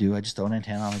that's what I do. I just throw an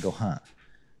antenna on and go hunt.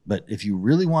 But if you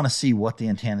really want to see what the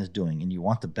antenna is doing and you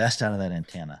want the best out of that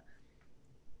antenna,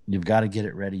 you've got to get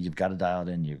it ready. You've got to dial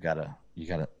it in. You got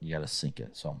to sync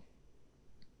it. So,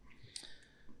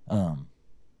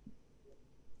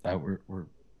 we're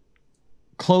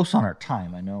close on our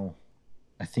time.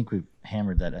 I think we've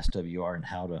hammered that SWR and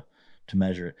how to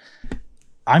measure it.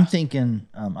 I'm thinking,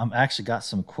 I've actually got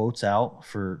some quotes out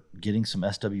for getting some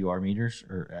SWR meters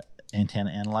or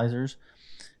antenna analyzers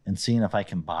and seeing if I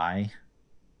can buy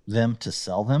them to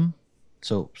sell them.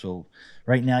 So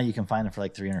right now you can find them for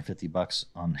like $350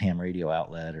 on Ham Radio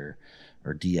Outlet or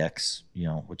DX,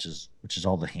 which is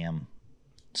all the ham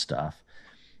stuff.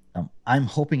 I'm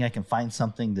hoping I can find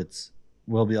something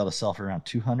we'll be able to sell for around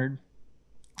 $200.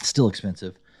 Still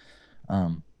expensive.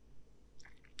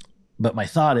 But my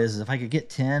thought is if I could get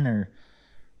 10 or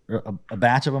a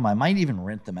batch of them, I might even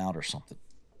rent them out or something.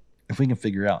 If we can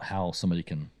figure out how somebody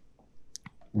can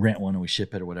rent one and we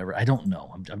ship it or whatever. I don't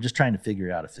know. I'm just trying to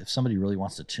figure out if somebody really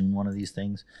wants to tune one of these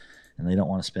things and they don't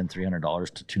want to spend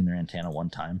 $300 to tune their antenna one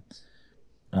time.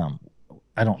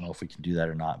 I don't know if we can do that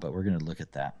or not, but we're going to look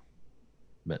at that.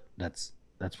 But that's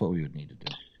what we would need to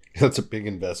do. That's a big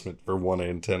investment for one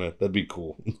antenna. That'd be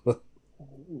cool.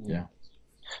 Yeah.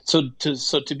 So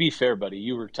to be fair, buddy,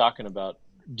 you were talking about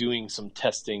doing some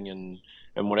testing and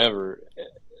whatever.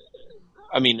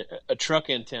 I mean, a truck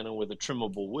antenna with a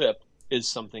trimmable whip is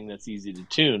something that's easy to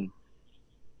tune.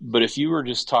 But if you were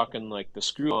just talking like the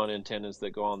screw-on antennas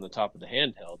that go on the top of the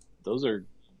handheld, those are,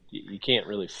 you can't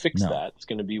really fix that. It's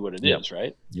going to be what it is,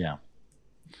 right? Yeah,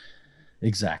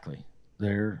 exactly.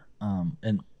 There,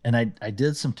 and I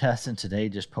did some testing today,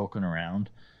 just poking around.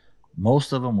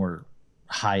 Most of them were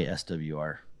high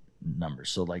SWR numbers.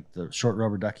 So like the short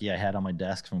rubber ducky I had on my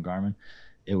desk from Garmin,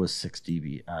 it was 6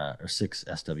 dB or 6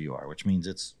 SWR, which means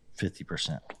it's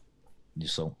 50%.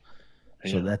 So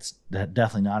that's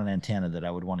definitely not an antenna that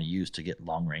I would want to use to get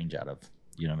long range out of.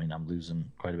 You know what I mean? I'm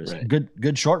losing quite a bit. Right.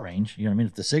 Good short range. You know what I mean?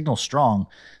 If the signal's strong,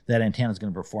 that antenna is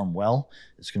going to perform well.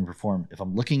 It's going to perform, if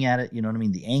I'm looking at it, you know what I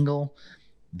mean? The angle,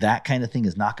 that kind of thing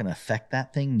is not going to affect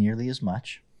that thing nearly as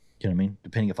much. You know what I mean?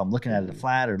 Depending if I'm looking at it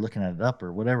flat or looking at it up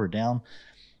or whatever down,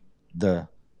 the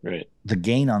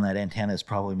gain on that antenna is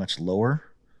probably much lower.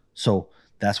 So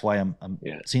that's why I'm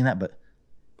seeing that. But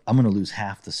I'm going to lose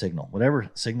half the signal. Whatever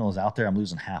signal is out there, I'm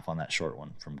losing half on that short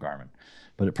one from Garmin.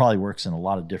 But it probably works in a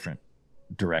lot of different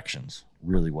directions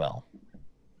really well.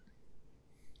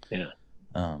 Yeah.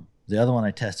 The other one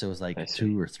I tested was like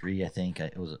 2 or 3, I think.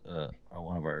 It was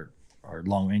one of our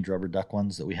long range rubber duck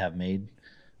ones that we have made.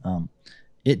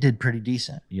 It did pretty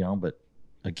decent, but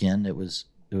again, it was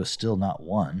still not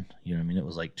 1. You know what I mean? It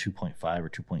was like 2.5 or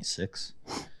 2.6.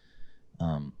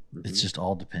 It's just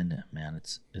all dependent, man.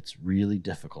 It's really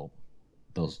difficult,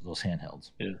 those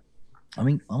handhelds. Yeah. I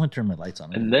mean, I'm gonna turn my lights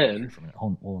on. And then for a minute.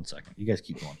 Hold 1 second. You guys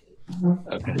keep going.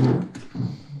 Okay.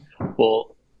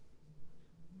 Well,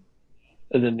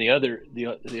 and then the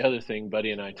other thing,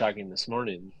 Buddy and I talking this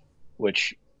morning,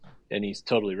 and he's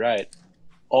totally right.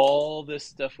 All this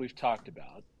stuff we've talked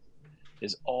about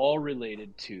is all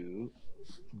related to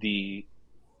the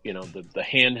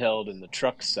handheld and the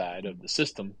truck side of the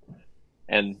system,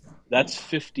 and that's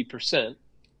 50%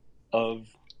 of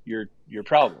your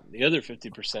problem. The other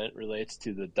 50% relates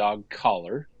to the dog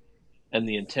collar and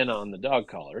the antenna on the dog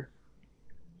collar,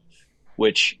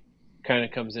 which kind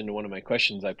of comes into one of my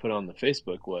questions I put on the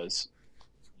Facebook was,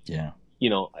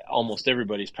 almost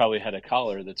everybody's probably had a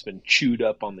collar that's been chewed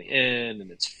up on the end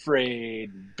and it's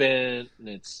frayed and bent and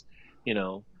it's,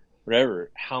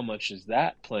 whatever. How much is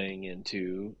that playing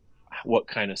into what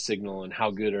kind of signal and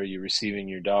how good are you receiving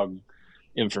your dog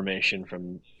information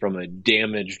from a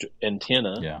damaged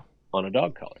antenna on a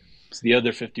dog collar? It's the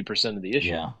other 50% of the issue.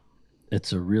 Yeah,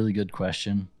 it's a really good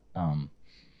question.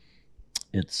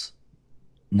 It's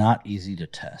not easy to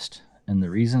test. And the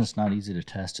reason it's not easy to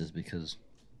test is because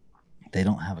they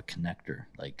don't have a connector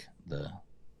like the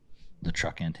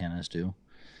truck antennas do.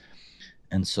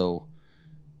 And so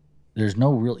there's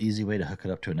no real easy way to hook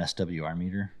it up to an SWR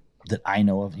meter that I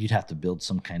know of. You'd have to build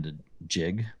some kind of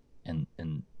jig. And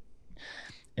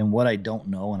what I don't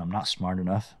know, and I'm not smart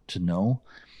enough to know,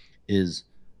 is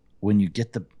when you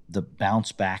get the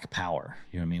bounce back power,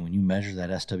 you know what I mean? When you measure that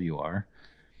SWR,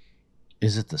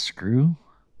 is it the screw?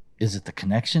 Is it the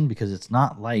connection? Because it's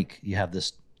not like you have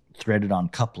this threaded on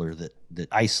coupler that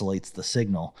isolates the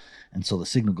signal, and so the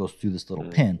signal goes through this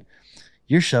little pin.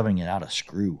 You're shoving it out a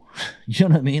screw. You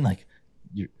know what I mean? Like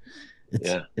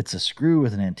it's a screw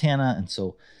with an antenna, and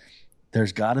so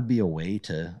there's got to be a way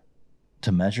to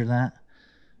measure that.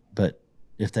 But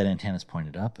if that antenna is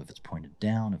pointed up, if it's pointed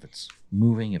down, if it's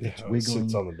moving, if it's wiggling, it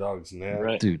sits on the dog's neck.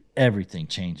 Right. Dude, everything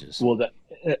changes. Well, that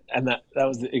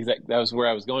was that was where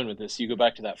I was going with this. You go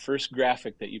back to that first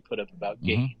graphic that you put up about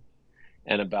gain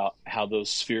and about how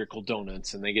those spherical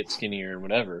donuts and they get skinnier and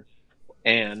whatever,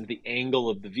 and the angle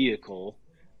of the vehicle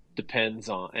depends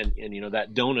on, and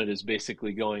that donut is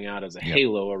basically going out as a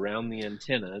halo around the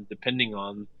antenna depending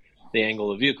on the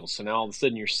angle of the vehicle. So now all of a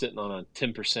sudden you're sitting on a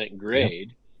 10%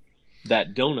 grade.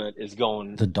 That donut is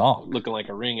going the dog looking like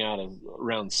a ring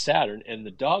around Saturn, and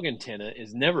the dog antenna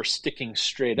is never sticking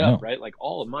straight up, right? Like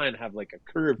all of mine have like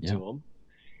a curve to them,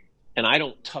 and I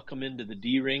don't tuck them into the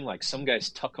D ring. Like some guys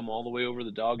tuck them all the way over the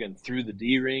dog and through the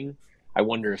D ring. I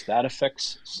wonder if that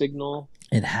affects signal.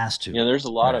 It has to. There's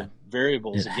a lot of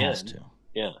variables. It has to.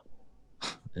 Yeah.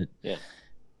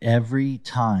 Every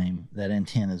time that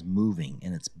antenna is moving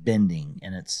and it's bending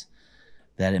and it's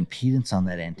that impedance on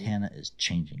that antenna is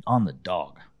changing on the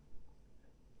dog.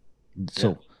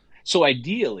 So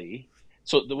ideally,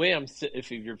 the way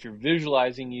if you're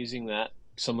visualizing using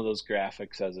some of those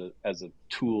graphics as a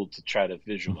tool to try to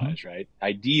visualize, right?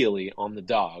 Ideally, on the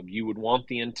dog, you would want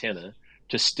the antenna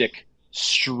to stick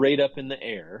straight up in the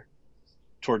air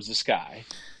towards the sky,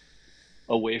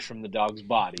 away from the dog's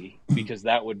body, because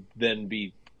that would then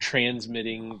be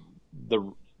transmitting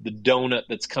the donut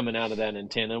that's coming out of that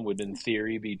antenna would, in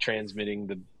theory, be transmitting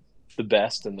the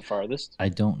best and the farthest. I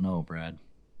don't know, Brad.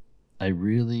 I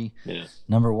really,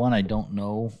 number one, I don't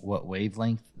know what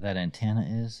wavelength that antenna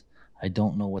is. I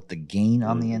don't know what the gain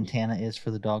on the antenna is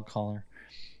for the dog collar.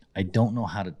 I don't know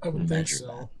how to measure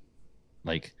that.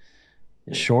 Like,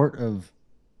 short of,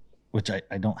 which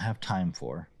I don't have time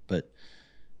for, but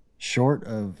short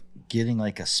of getting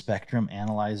like a spectrum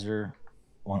analyzer,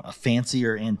 a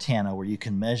fancier antenna where you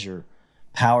can measure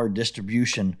power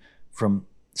distribution from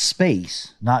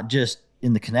space, not just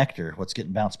in the connector, what's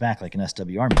getting bounced back like an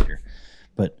SWR meter,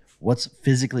 but what's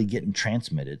physically getting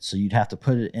transmitted. So you'd have to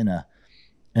put it in a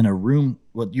room.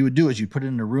 What you would do is you put it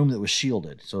in a room that was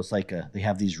shielded. So it's like they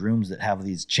have these rooms that have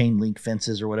these chain link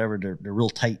fences or whatever. They're real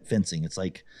tight fencing. It's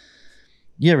like,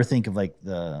 you ever think of like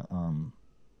the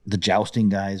jousting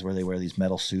guys where they wear these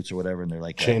metal suits or whatever, and they're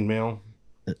like chainmail.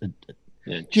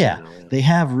 They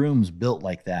have rooms built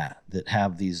like that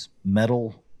have these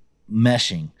metal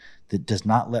meshing that does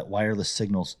not let wireless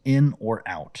signals in or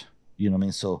out. You know what I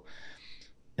mean? So,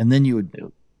 and then you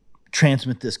would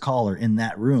transmit this collar in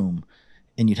that room,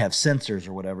 and you'd have sensors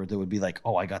or whatever that would be like,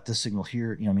 oh, I got this signal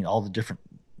here. You know what I mean? All the different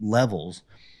levels.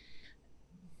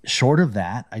 Short of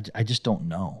that, I just don't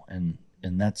know. And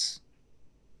that's,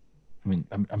 I mean,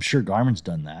 I'm sure Garmin's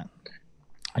done that.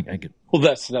 I could. Well,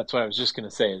 that's what I was just going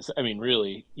to say is, I mean,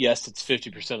 really, yes, it's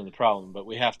 50% of the problem, but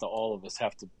all of us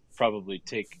have to probably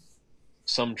take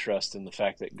some trust in the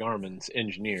fact that Garmin's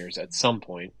engineers at some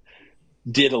point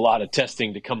did a lot of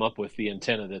testing to come up with the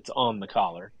antenna that's on the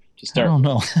collar to start. I don't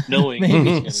know. Knowing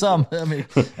maybe some. I mean,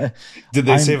 did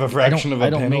they save a fraction of a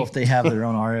penny? I don't know if they have their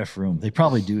own RF room. They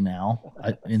probably do now.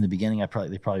 In the beginning,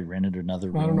 they probably rented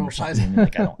another room or something.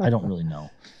 Like, I don't really know,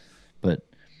 but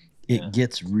it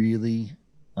gets really.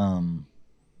 I'm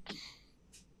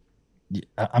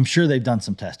sure they've done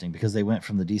some testing because they went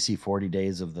from the DC-40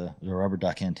 days of the rubber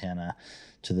duck antenna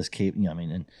to this cable. You know, I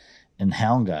mean, and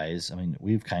Hound guys. I mean,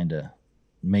 we've kind of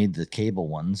made the cable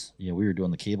ones. We were doing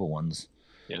the cable ones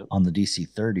on the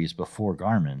DC-30s before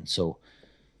Garmin. So,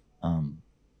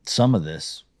 some of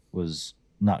this was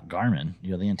not Garmin.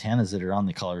 The antennas that are on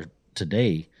the collar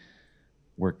today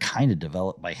were kind of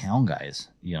developed by Hound guys.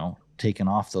 Taking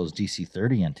off those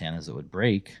DC-30 antennas that would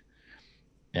break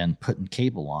and putting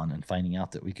cable on and finding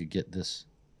out that we could get this.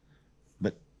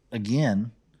 But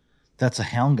again, that's a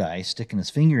Hound guy sticking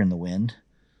his finger in the wind,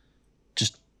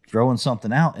 just throwing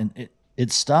something out, and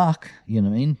it stuck. You know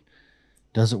what I mean?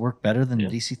 Does it work better than the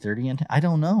DC-30 antenna? I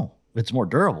don't know. It's more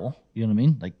durable. You know what I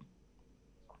mean? Like,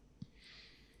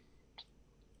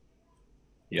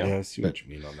 I see what you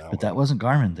mean on that. But that wasn't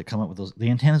Garmin that come up with those. The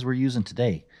antennas we're using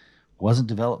today wasn't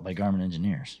developed by Garmin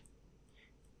engineers.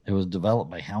 It was developed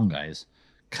by Hound guys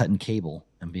cutting cable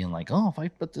and being like, oh, if I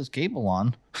put this cable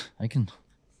on, I can.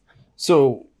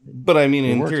 So, but I mean,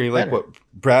 in theory, like what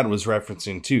Brad was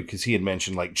referencing too, because he had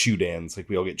mentioned like Chudans, like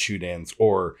we all get Chudans,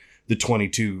 or the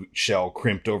 22 shell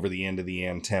crimped over the end of the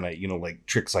antenna, like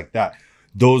tricks like that.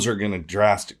 Those are going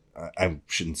to I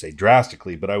shouldn't say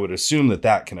drastically, but I would assume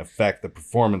that can affect the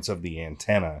performance of the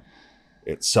antenna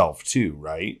itself too,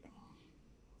 right?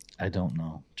 I don't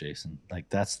know, Jason. Like,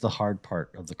 that's the hard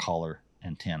part of the collar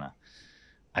antenna.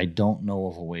 I don't know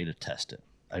of a way to test it.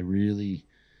 I really,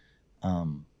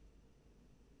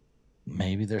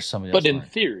 maybe there's somebody else. But in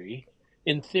theory,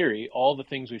 in theory, all the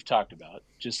things we've talked about,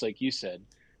 just like you said,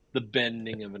 the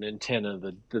bending of an antenna,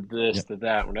 the this, Yep. the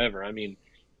that, whatever. I mean,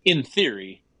 in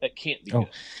theory, that can't be Oh, good.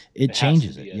 it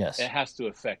changes it. Yes. It has to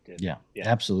affect it. Yeah,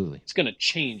 absolutely. It's going to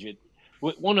change it.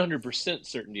 With 100%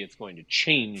 certainty, it's going to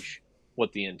change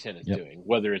what the antenna is doing.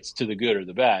 Whether it's to the good or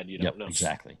the bad, you don't know.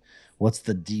 Exactly. What's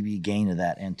the dB gain of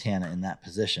that antenna in that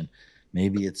position?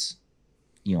 Maybe it's,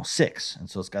 6, and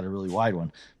so it's got a really wide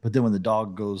one. But then when the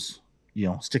dog goes,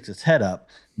 sticks its head up,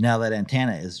 now that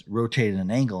antenna is rotated at an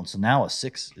angle, and so now a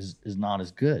 6 is not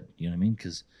as good. You know what I mean?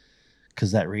 Because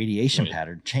that radiation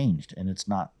pattern changed, and it's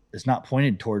not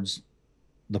pointed towards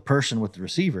the person with the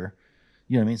receiver.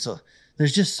 You know what I mean? So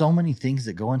there's just so many things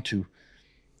that go into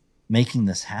making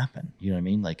this happen. You know what I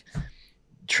mean? Like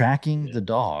tracking the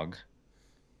dog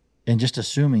and just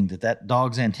assuming that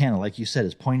dog's antenna, like you said,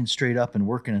 is pointed straight up and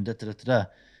working and da-da-da-da-da.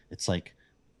 It's like,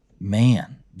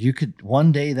 man, you could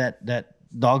one day that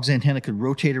dog's antenna could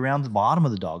rotate around the bottom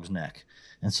of the dog's neck.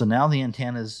 And so now the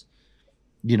antenna's,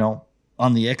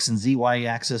 on the X and ZY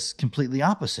axis completely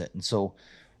opposite. And so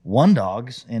one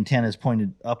dog's antenna is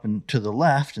pointed up and to the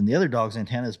left, and the other dog's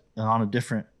antenna is on a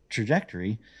different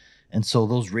trajectory. And so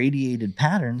those radiated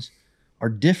patterns are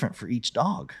different for each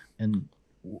dog. And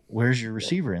where's your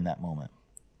receiver in that moment?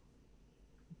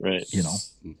 Right.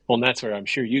 Well, and that's where I'm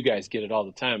sure you guys get it all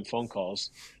the time, phone calls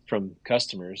from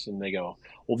customers, and they go,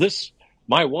 well,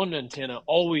 my one antenna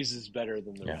always is better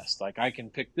than the rest. Like I can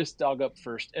pick this dog up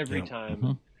first every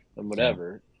time and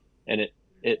whatever. And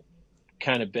it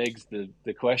kind of begs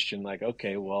the question, like,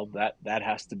 okay, well, that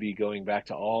has to be going back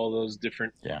to all those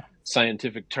different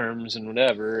scientific terms and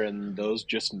whatever, and those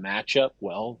just match up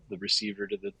well, the receiver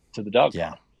to the dog.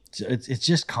 Yeah. So it's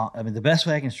just, the best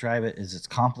way I can describe it is it's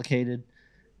complicated,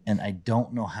 and I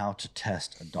don't know how to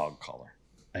test a dog collar.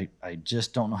 I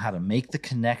just don't know how to make the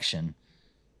connection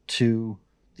to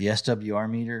the SWR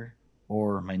meter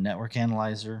or my network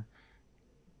analyzer,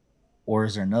 or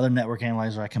is there another network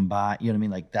analyzer I can buy? You know what I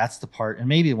mean? Like that's the part. And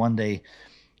maybe one day,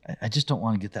 I just don't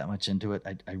want to get that much into it.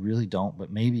 I really don't, but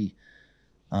maybe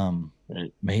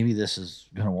this is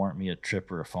going to warrant me a trip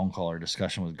or a phone call or a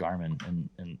discussion with Garmin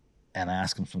and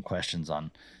ask them some questions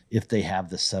on if they have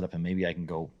this set up, and maybe I can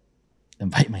go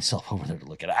invite myself over there to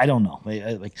look at it. I don't know.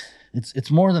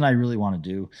 It's more than I really want to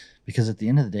do, because at the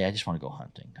end of the day, I just want to go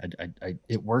hunting.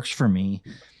 It works for me.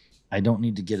 I don't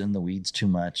need to get in the weeds too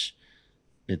much.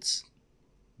 It's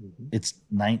a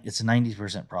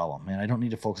 90% problem, man. I don't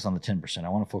need to focus on the 10%. I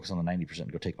want to focus on the 90%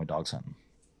 and go take my dogs hunting.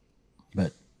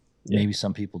 But maybe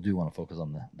some people do want to focus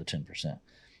on the 10%.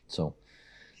 So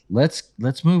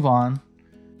let's move on.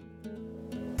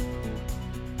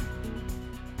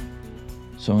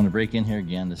 So I'm going to break in here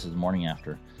again. This is the morning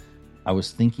after. I was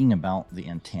thinking about the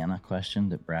antenna question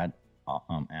that Brad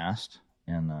asked,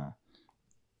 and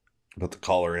about the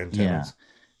collar antennas.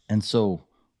 Yeah, and so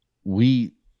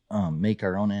we make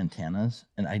our own antennas,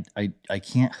 and I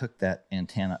can't hook that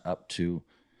antenna up to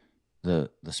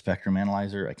the spectrum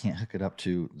analyzer. I can't hook it up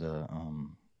to the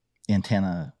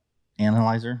antenna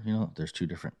analyzer. There's two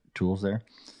different tools there.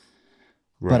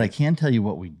 Right. But I can tell you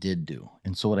what we did do.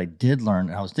 And so what I did learn,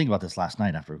 and I was thinking about this last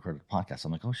night after I recorded the podcast.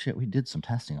 I'm like, oh shit, we did some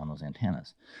testing on those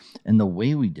antennas. And the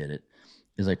way we did it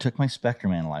is I took my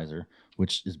spectrum analyzer,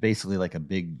 which is basically like a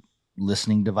big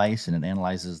listening device, and it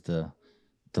analyzes the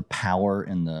power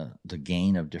and the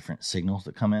gain of different signals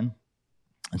that come in.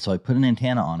 And so I put an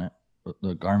antenna on it,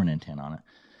 the Garmin antenna on it.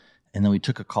 And then we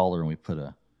took a collar and we put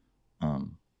a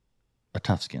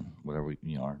Toughskin, whatever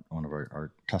one of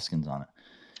our Toughskins on it.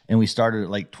 And we started at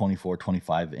like 24,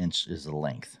 25 inches of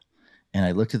length. And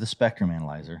I looked at the spectrum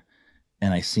analyzer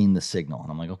and I seen the signal. And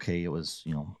I'm like, okay, it was,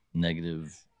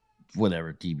 negative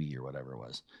whatever dB or whatever it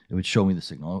was. It would show me the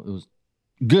signal. It was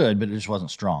good, but it just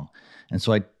wasn't strong. And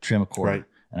so I'd trim a quarter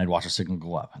and I'd watch the signal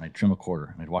go up. And I'd trim a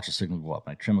quarter and I'd watch the signal go up.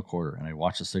 And I'd trim a quarter and I'd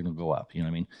watch the signal go up. You know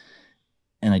what I mean?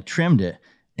 And I trimmed it.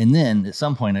 And then at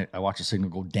some point I watched the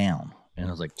signal go down. And I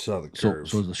was like, saw the curve.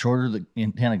 So the shorter the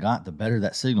antenna got, the better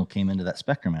that signal came into that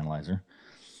spectrum analyzer.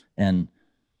 And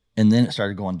then it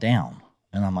started going down.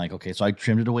 And I'm like, okay, so I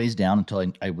trimmed it a ways down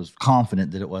until I was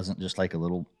confident that it wasn't just like a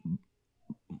little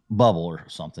bubble or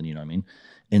something, you know what I mean?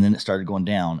 And then it started going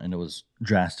down, and it was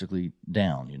drastically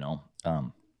down,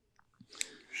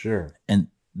 Sure. And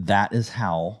that is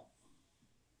how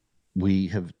we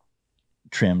have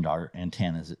trimmed our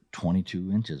antennas at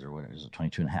 22 inches or whatever. Is it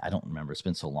 22 and a half? I don't remember. It's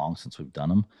been so long since we've done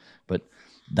them, but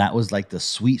that was like the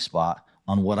sweet spot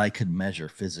on what I could measure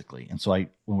physically. And so when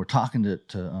we're talking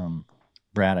to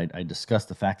Brad, I discussed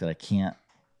the fact that I can't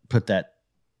put that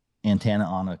antenna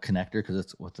on a connector because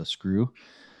it's with a screw.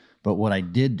 But what I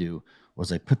did do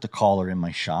was I put the collar in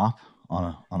my shop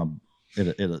on a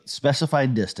at a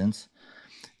specified distance,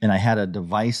 and I had a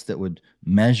device that would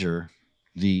measure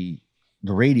the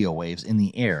radio waves in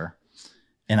the air,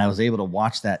 and I was able to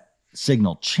watch that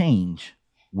signal change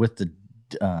with the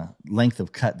length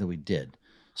of cut that we did.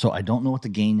 So I don't know what the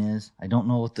gain is. I don't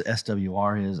know what the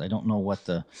SWR is. I don't know what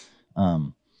the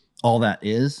all that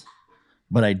is,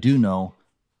 but I do know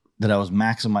that I was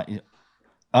maximizing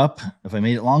up. If I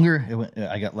made it longer,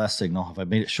 I got less signal. If I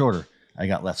made it shorter, I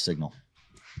got less signal.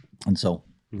 And so,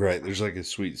 right, there's like a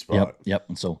sweet spot. Yep.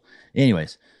 And so,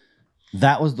 anyways,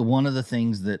 that was one of the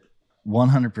things that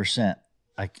 100%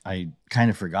 I kind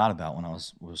of forgot about when I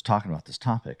was talking about this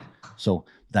topic. So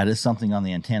that is something on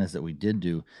the antennas that we did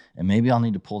do, and maybe I'll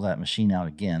need to pull that machine out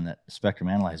again, that spectrum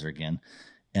analyzer again,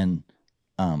 and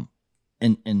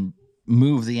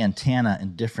move the antenna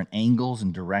in different angles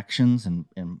and directions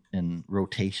and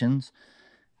rotations,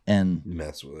 and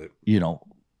mess with it. You know,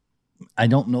 I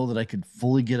don't know that I could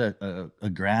fully get a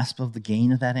grasp of the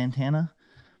gain of that antenna,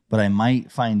 but I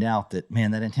might find out that, man,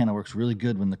 that antenna works really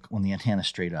good when the antenna's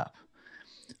straight up.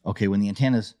 Okay, when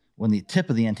the tip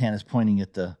of the antenna is pointing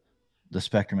at the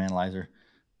spectrum analyzer,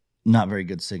 not very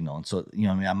good signal. And so,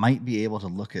 I might be able to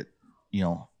look at,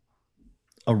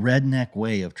 a redneck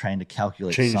way of trying to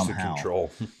calculate change somehow. The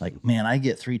control. Like, man, I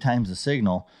get 3 times the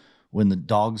signal when the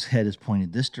dog's head is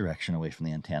pointed this direction away from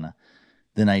the antenna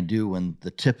than I do when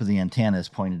the tip of the antenna is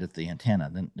pointed at the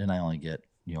antenna. Then I only get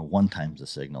 1 times the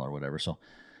signal or whatever. So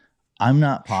I'm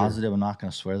not positive. Sure. I'm not going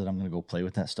to swear that I'm going to go play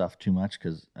with that stuff too much,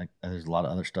 because there's a lot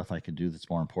of other stuff I could do that's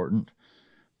more important.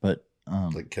 But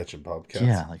like catching bobcats.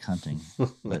 Yeah, like hunting.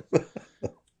 But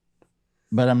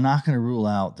I'm not going to rule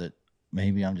out that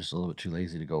maybe I'm just a little bit too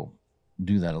lazy to go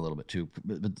do that a little bit too.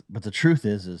 But the truth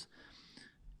is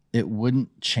it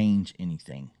wouldn't change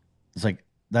anything. It's like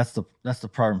that's the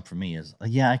problem for me is,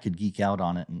 I could geek out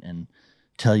on it and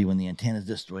tell you when the antenna's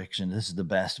this direction, this is the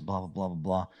best, blah blah blah blah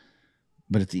blah.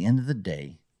 But at the end of the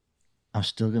day, I'm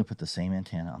still going to put the same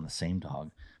antenna on the same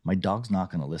dog. My dog's not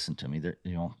going to listen to me.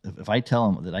 If I tell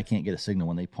them that I can't get a signal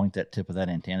when they point that tip of that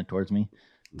antenna towards me,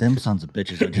 them sons of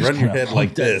bitches are just run your head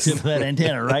like this. Tip of that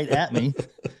antenna right at me,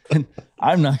 and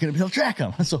I'm not going to be able to track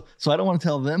them. So I don't want to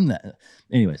tell them that.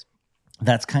 Anyways,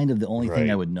 that's kind of the only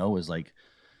thing I would know is like,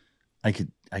 I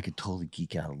could totally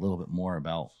geek out a little bit more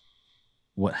about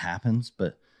what happens,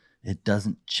 but it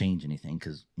doesn't change anything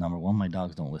because, number one, my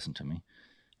dogs don't listen to me.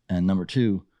 And number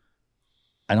two,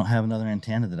 I don't have another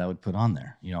antenna that I would put on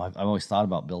there. I've always thought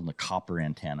about building a copper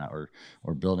antenna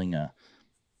or building a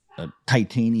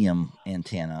titanium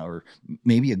antenna or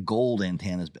maybe a gold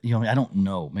antenna. I don't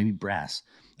know, maybe brass.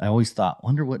 I always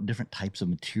wonder what different types of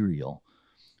material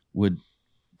would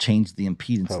change the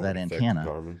impedance of that antenna.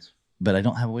 Carbons. But I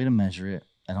don't have a way to measure it.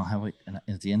 I don't have and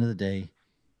at the end of the day,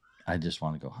 I just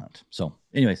want to go hunt. So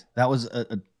anyways, that was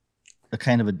a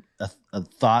kind of a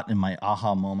thought in my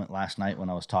aha moment last night when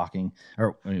I was talking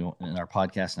or in our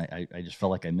podcast, and I just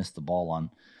felt like I missed the ball on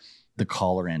the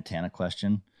collar antenna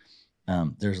question.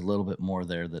 There's a little bit more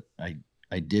there that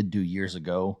I did do years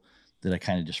ago that I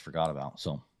kind of just forgot about.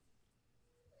 So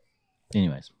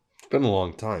anyways, it's been a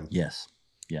long time. Yes.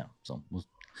 Yeah. So we'll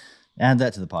add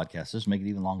that to the podcast. Just make it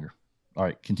even longer. All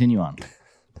right, continue on.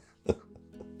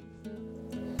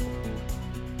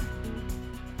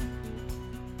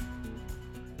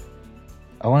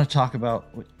 I want to talk about,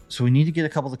 so we need to get a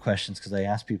couple of the questions because I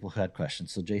asked people who had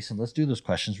questions. So Jason, let's do those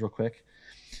questions real quick.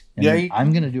 And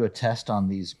I'm going to do a test on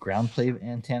these ground plane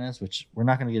antennas, which we're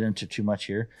not going to get into too much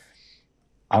here.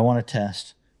 I want to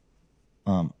test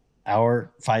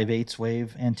our 5/8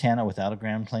 wave antenna without a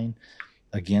ground plane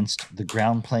against the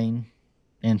ground plane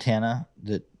antenna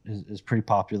that is pretty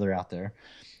popular out there.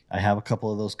 I have a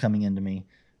couple of those coming into me.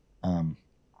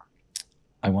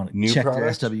 I want to check their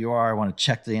SWR. I want to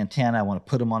check the antenna. I want to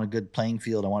put them on a good playing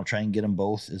field. I want to try and get them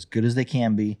both as good as they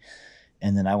can be.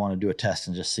 And then I want to do a test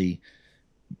and just see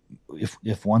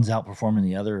if one's outperforming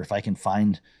the other, if I can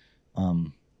find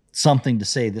something to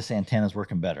say this antenna is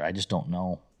working better. I just don't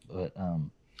know.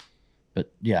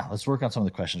 But yeah, let's work on some of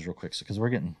the questions real quick because we're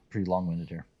getting pretty long-winded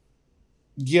here.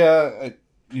 Yeah.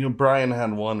 Brian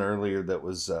had one earlier that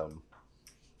was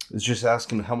just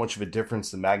asking how much of a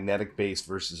difference the magnetic base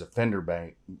versus a fender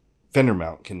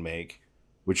mount can make,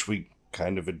 which we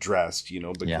kind of addressed,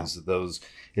 because of those,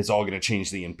 it's all going to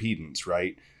change the impedance,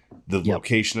 right? The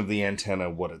location of the antenna,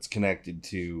 what it's connected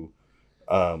to.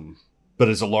 But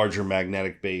as a larger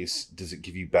magnetic base, does it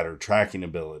give you better tracking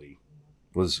ability?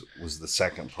 Was the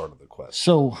second part of the question.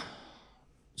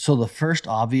 So the first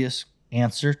obvious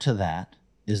answer to that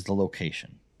is the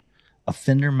location. A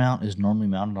fender mount is normally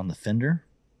mounted on the fender,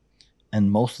 and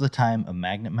most of the time a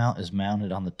magnet mount is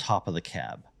mounted on the top of the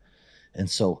cab. And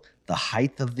so the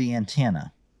height of the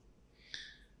antenna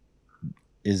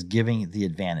is giving the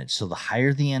advantage. So the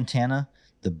higher the antenna,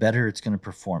 the better it's going to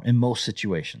perform in most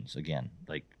situations. Again,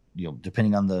 like,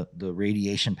 depending on the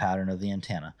radiation pattern of the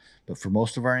antenna. But for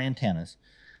most of our antennas,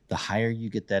 the higher you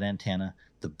get that antenna,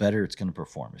 the better it's going to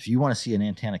perform. If you want to see an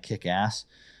antenna kick ass,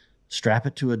 strap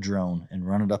it to a drone and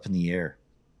run it up in the air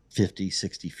 50,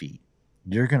 60 feet.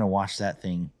 You're going to watch that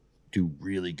thing do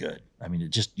really good. I mean,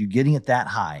 you getting it that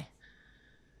high,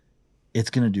 it's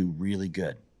going to do really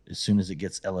good as soon as it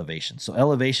gets elevation. So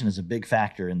elevation is a big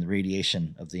factor in the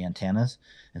radiation of the antennas.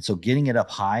 And so getting it up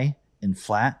high and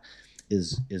flat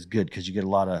is good, because you get a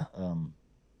lot of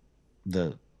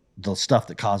the stuff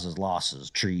that causes losses,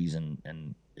 trees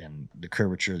and the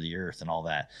curvature of the earth and all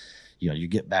that. You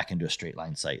get back into a straight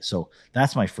line sight. So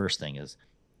that's my first thing, is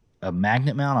a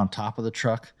magnet mount on top of the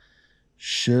truck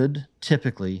should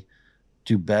typically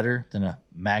do better than a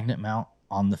magnet mount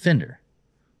on the fender.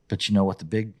 But you know what the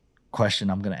big question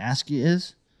I'm going to ask you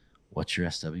is, what's your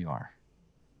SWR?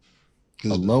 A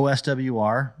low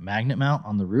SWR magnet mount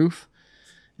on the roof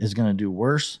is going to do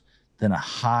worse than a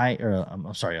high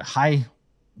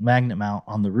magnet mount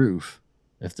on the roof.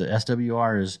 If the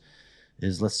SWR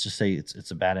is let's just say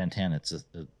it's a bad antenna, it's a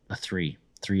 3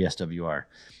 SWR,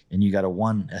 and you got a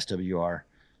 1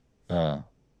 SWR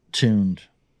tuned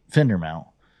fender mount,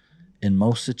 in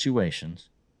most situations,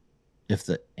 if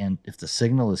the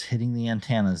signal is hitting the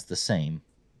antennas the same,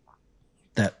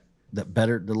 the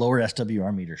lower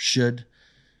SWR meter should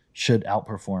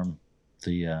outperform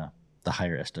the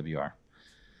higher SWR.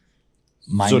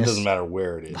 So it doesn't matter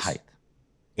where it is. The height.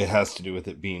 It has to do with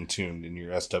it being tuned in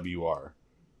your SWR.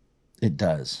 It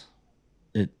does.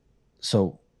 And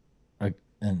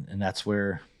that's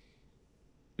where,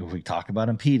 if we talk about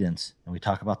impedance and we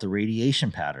talk about the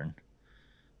radiation pattern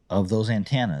of those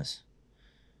antennas,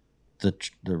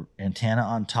 the antenna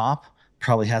on top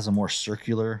probably has a more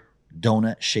circular,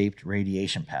 donut-shaped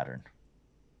radiation pattern,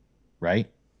 right?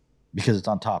 Because it's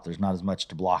on top, there's not as much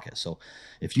to block it. So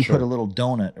if you put a little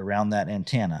donut around that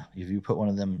antenna, if you put one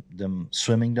of them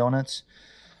swimming donuts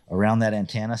around that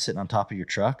antenna sitting on top of your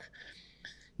truck,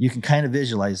 you can kind of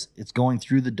visualize it's going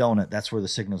through the donut. That's where the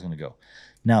signal is going to go.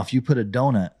 Now, if you put a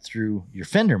donut through your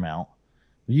fender mount,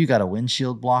 you got a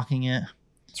windshield blocking it.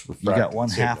 You got one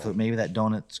half of maybe that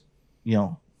donut's,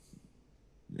 so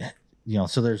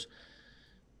there's,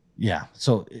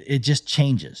 so it just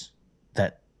changes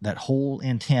that whole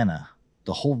antenna,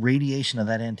 the whole radiation of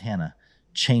that antenna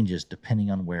changes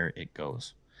depending on where it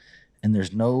goes. And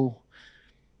there's a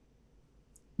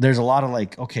lot of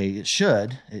like, okay,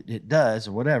 it does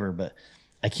or whatever, but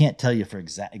I can't tell you for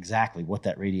exactly what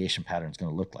that radiation pattern is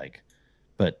going to look like.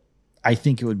 But I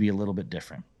think it would be a little bit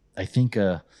different. I think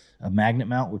a magnet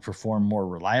mount would perform more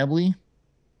reliably,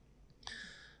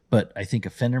 but I think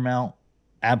a fender mount,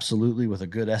 absolutely, with a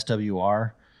good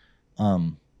SWR,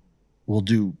 will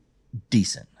do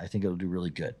decent. I think it'll do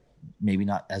really good. Maybe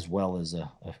not as well as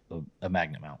a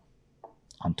magnet mount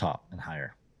on top and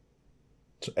higher.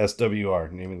 So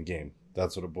SWR, name of the game.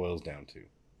 That's what it boils down to.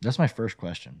 That's my first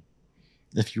question.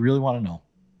 If you really want to know,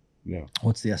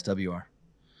 what's the SWR?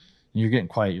 You're getting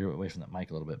quiet. You're away from that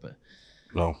mic a little bit, but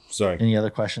no, sorry. Any other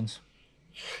questions?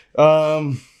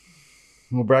 Well,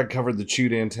 Brad covered the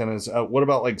chewed antennas. What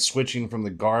about like switching from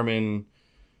the Garmin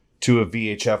to a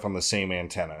VHF on the same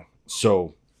antenna?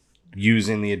 So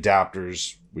using the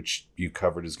adapters, which you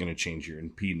covered, is going to change your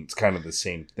impedance. Kind of the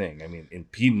same thing. I mean,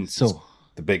 impedance is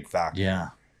the big factor.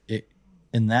 Yeah.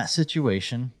 In that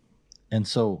situation, and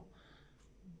so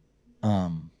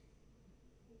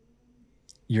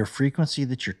your frequency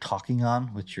that you're talking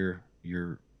on with your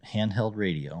handheld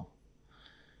radio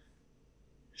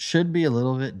should be a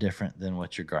little bit different than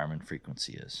what your Garmin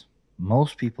frequency is.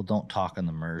 Most people don't talk on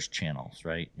the MERS channels,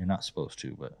 right? You're not supposed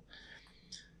to, but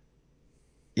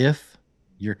if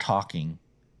you're talking,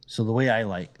 so the way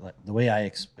I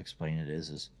explain it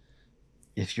is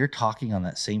if you're talking on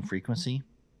that same frequency,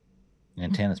 the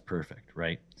antenna's perfect,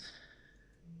 right?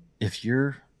 If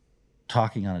you're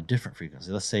talking on a different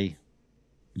frequency, let's say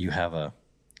you have a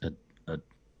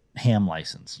ham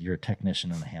license, you're a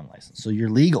technician on a ham license, so you're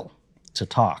legal to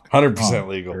talk 100%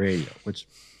 legal radio, which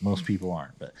most people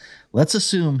aren't, but let's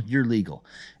assume you're legal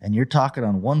and you're talking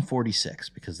on 146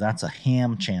 because that's a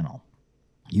ham channel.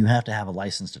 You have to have a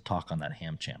license to talk on that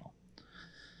ham channel.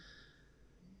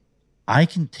 I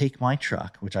can take my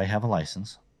truck, which I have a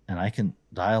license, and I can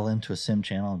dial into a SIM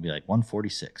channel and be like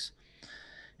 146.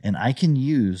 And I can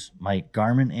use my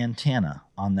Garmin antenna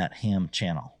on that ham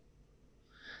channel.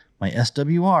 My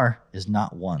SWR is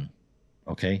not 1,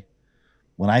 okay?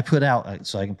 When I put out,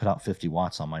 so I can put out 50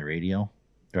 watts on my radio,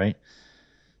 right?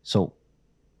 So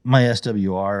my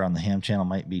SWR on the ham channel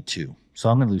might be 2. So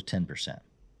I'm going to lose 10%.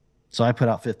 So I put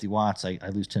out 50 watts. I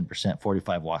lose 10%,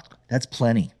 45 watts. That's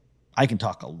plenty. I can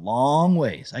talk a long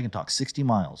ways. I can talk 60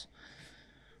 miles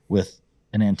with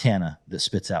an antenna that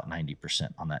spits out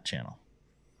 90% on that channel.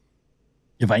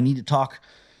 If I need to talk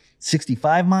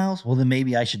 65 miles, well, then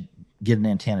maybe I should get an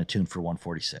antenna tuned for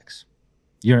 146.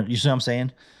 You see what I'm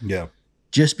saying? Yeah.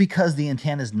 Just because the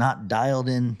antenna is not dialed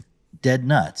in dead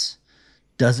nuts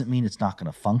doesn't mean it's not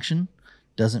going to function,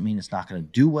 doesn't mean it's not going to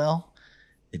do well.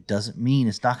 It doesn't mean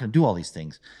it's not going to do all these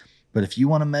things. But if you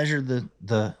want to measure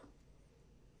the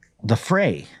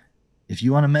fray, if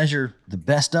you want to measure the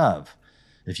best of,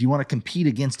 if you want to compete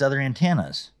against other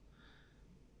antennas,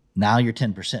 now your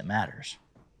 10% matters.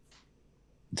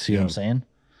 See what I'm saying?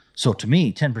 So to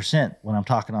me, 10% when I'm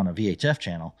talking on a VHF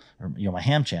channel or my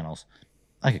ham channels,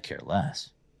 I could care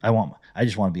less. I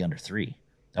just want to be under 3.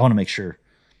 I want to make sure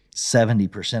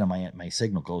 70% of my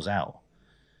signal goes out.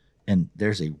 And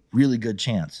there's a really good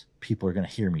chance people are going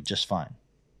to hear me just fine.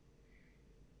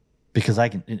 Because I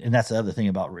can, and that's the other thing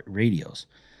about radios,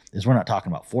 is we're not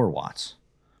talking about 4 watts.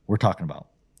 We're talking about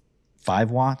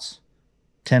 5 watts,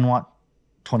 10 watt,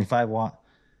 25 watt,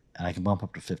 and I can bump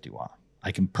up to 50 watt.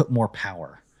 I can put more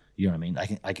power. You know what I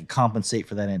mean? I can compensate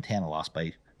for that antenna loss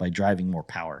by driving more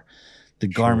power. The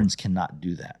Garmin's cannot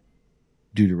do that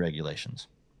due to regulations.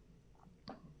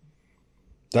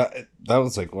 That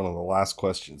was like one of the last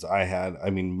questions I had. I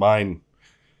mean, mine,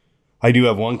 I do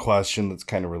have one question that's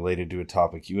kind of related to a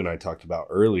topic you and I talked about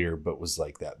earlier, but was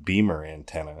like that beamer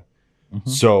antenna. Mm-hmm.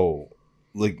 So,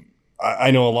 like,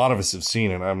 I know a lot of us have seen,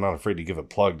 and I'm not afraid to give a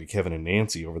plug to Kevin and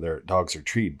Nancy over there at Dogs Are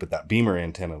Treed, but that beamer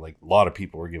antenna, like, a lot of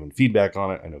people were giving feedback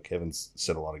on it. I know Kevin's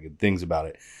said a lot of good things about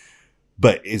it.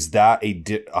 But is that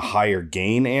a higher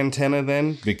gain antenna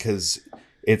then? Because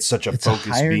it's such a focused beam? It's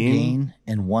a higher gain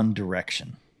in one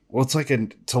direction. Well, it's like a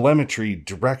telemetry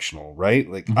directional, right?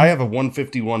 Like, I have a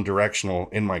 151 directional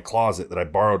in my closet that I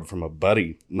borrowed from a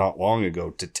buddy not long ago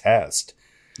to test.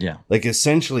 Yeah. Like,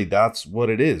 essentially, that's what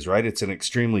it is, right? It's an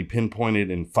extremely pinpointed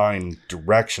and fine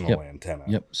directional antenna.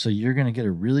 Yep. So you're going to get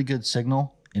a really good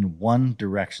signal in one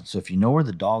direction. So if you know where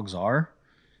the dogs are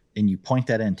and you point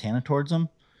that antenna towards them,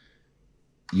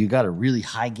 you got a really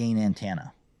high gain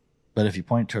antenna. But if you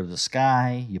point it towards the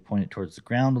sky, you point it towards the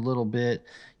ground a little bit,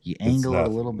 you angle it a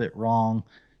little bit wrong,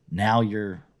 now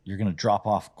you're going to drop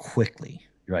off quickly,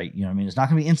 right? You know what I mean? It's not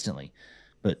going to be instantly,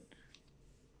 but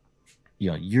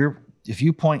if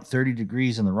you point 30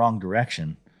 degrees in the wrong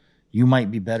direction, you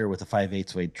might be better with a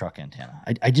 5/8 weight truck antenna.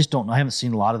 I just don't know. I haven't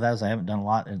seen a lot of those. I haven't done a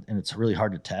lot, and it's really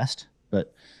hard to test,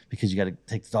 but because you got to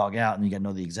take the dog out and you got to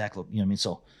know the exact, you know what I mean?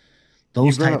 So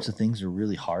those types of things are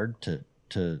really hard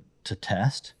to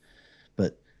test.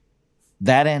 But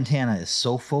that antenna is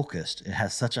so focused, it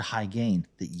has such a high gain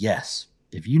that yes,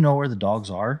 if you know where the dogs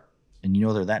are and you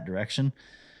know they're that direction,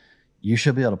 you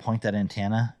should be able to point that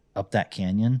antenna up that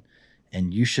canyon,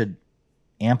 and you should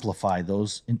amplify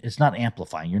those. It's not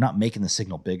amplifying. You're not making the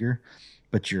signal bigger,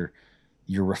 but you're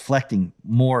reflecting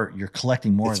more. You're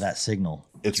collecting more of that signal.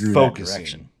 It's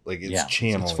focusing. Like it's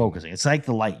channeling. It's focusing. It's like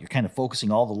the light. You're kind of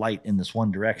focusing all the light in this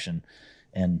one direction,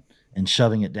 and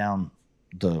shoving it down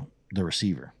the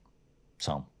receiver.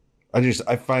 So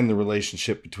I find the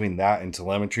relationship between that and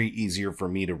telemetry easier for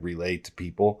me to relay to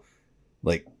people,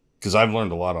 like, because I've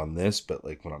learned a lot on this, but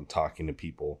like when I'm talking to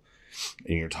people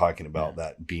and you're talking about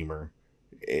that beamer,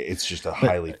 it's just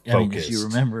highly focused. I mean, if you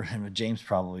remember, James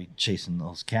probably chasing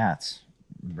those cats,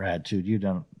 Brad too. You've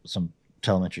done some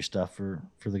telemetry stuff for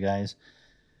the guys.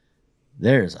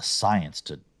 There's a science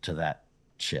to that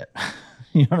shit.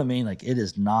 You know what I mean? Like it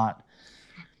is not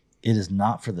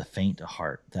for the faint of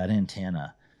heart. That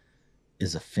antenna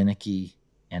is a finicky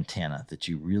antenna that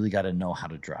you really got to know how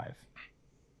to drive.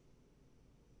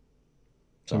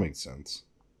 So, that makes sense.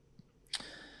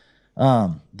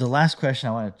 The last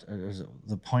question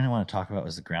the point I want to talk about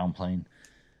was the ground plane.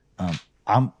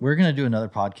 We're going to do another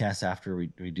podcast after we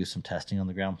do some testing on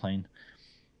the ground plane.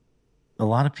 A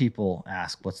lot of people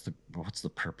ask, what's the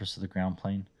purpose of the ground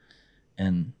plane?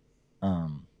 And,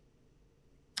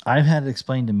 I've had it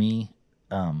explained to me,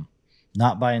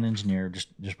 not by an engineer,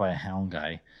 just by a hound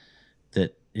guy,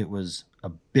 that it was a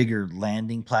bigger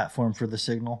landing platform for the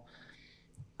signal.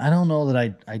 I don't know that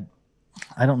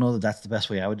I don't know that that's the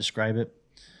best way I would describe it.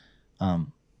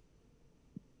 But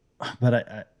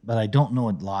I don't know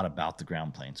a lot about the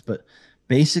ground planes. But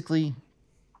basically,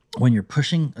 when you're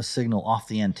pushing a signal off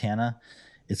the antenna,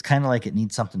 it's kind of like it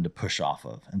needs something to push off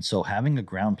of. And so having a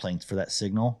ground plane for that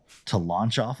signal to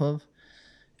launch off of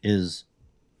is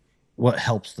what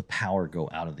helps the power go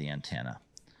out of the antenna.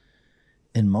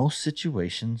 In most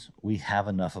situations, we have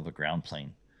enough of a ground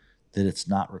plane that it's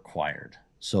not required.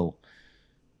 So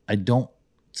I don't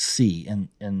see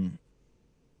in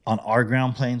on our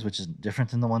ground planes, which is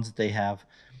different than the ones that they have,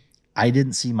 I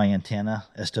didn't see my antenna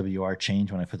SWR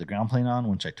change when I put the ground plane on.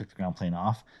 Once I took the ground plane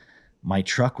off, my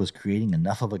truck was creating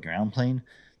enough of a ground plane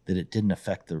that it didn't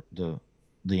affect the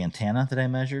antenna that I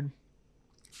measured.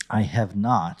 I have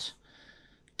not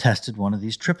tested one of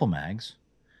these triple mags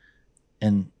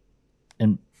and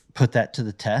put that to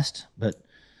the test, but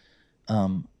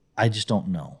I just don't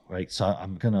know, right? So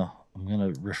I'm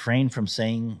gonna refrain from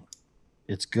saying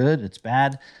it's good, it's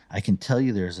bad. I can tell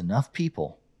you there's enough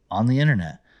people on the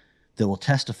internet that will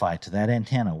testify to that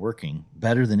antenna working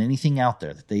better than anything out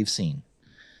there that they've seen,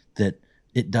 that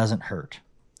it doesn't hurt.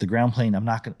 The ground plane,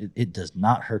 it does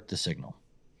not hurt the signal.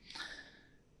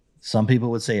 Some people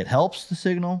would say it helps the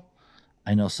signal.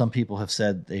 I know some people have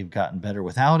said they've gotten better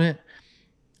without it.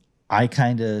 I'm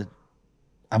gonna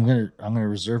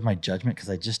reserve my judgment because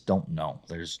I just don't know.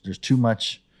 There's too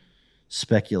much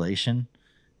speculation,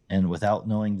 and without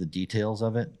knowing the details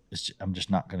of it, I'm just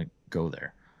not gonna go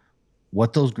there.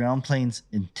 What those ground planes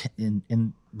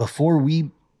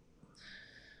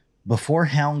before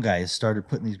Hound guys started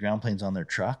putting these ground planes on their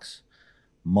trucks,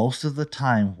 most of the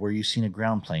time where you've seen a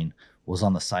ground plane was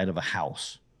on the side of a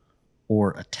house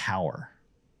or a tower,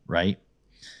 right?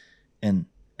 And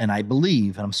I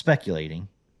believe, and I'm speculating,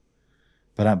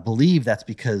 but I believe that's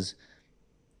because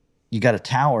you got a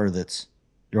tower that's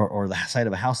or the side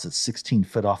of a house that's 16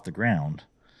 foot off the ground.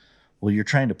 Well, you're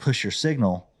trying to push your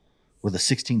signal with a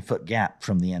 16-foot gap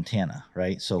from the antenna,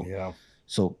 right? So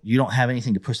you don't have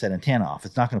anything to push that antenna off.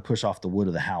 It's not going to push off the wood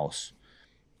of the house,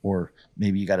 or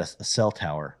maybe you got a cell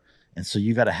tower, and so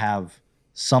you got to have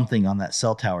something on that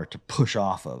cell tower to push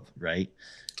off of, right?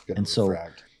 And so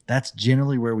that's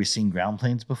generally where we've seen ground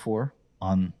planes before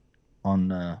on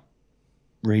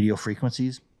radio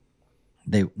frequencies.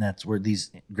 That's where these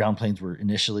ground planes were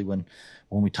initially when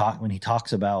he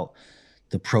talks about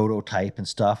the prototype and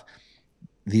stuff.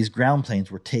 These ground planes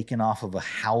were taken off of a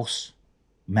house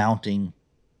mounting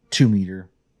 2-meter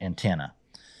antenna.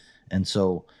 And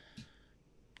so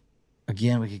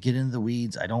again, we could get into the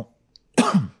weeds. I don't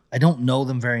know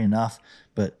them very enough,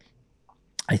 but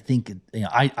I think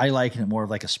I liken it more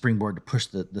of like a springboard to push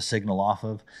the signal off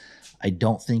of. I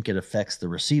don't think it affects the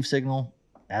receive signal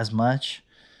as much,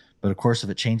 but of course, if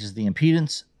it changes the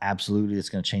impedance, absolutely, it's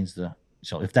going to change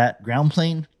so if that ground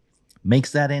plane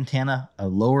makes that antenna a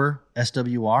lower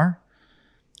SWR,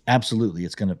 absolutely,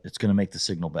 it's going to make the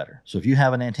signal better. So if you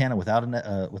have an antenna with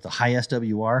a high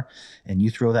SWR and you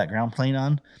throw that ground plane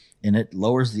on and it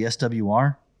lowers the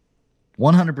SWR,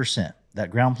 100%,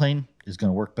 that ground plane is going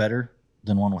to work better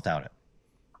than one without it.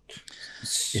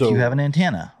 So, if you have an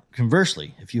antenna,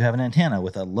 conversely, if you have an antenna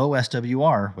with a low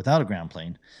SWR without a ground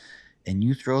plane and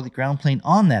you throw the ground plane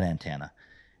on that antenna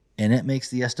and it makes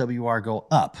the SWR go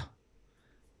up,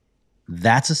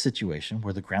 that's a situation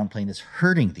where the ground plane is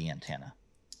hurting the antenna.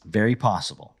 Very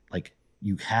possible. Like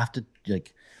you have to,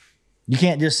 you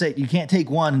can't just say, you can't take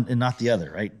one and not the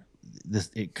other, right?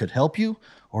 It could help you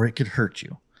or it could hurt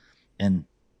you. And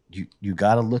you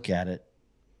got to look at it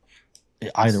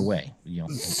either way,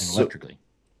 electrically.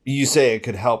 You say it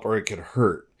could help or it could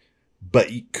hurt, but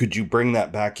could you bring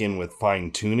that back in with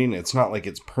fine tuning? It's not like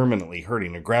it's permanently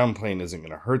hurting. A ground plane isn't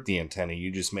going to hurt the antenna.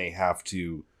 You just may have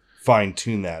to fine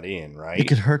tune that in, right? It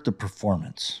could hurt the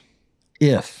performance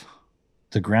if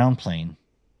the ground plane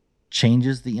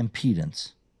changes the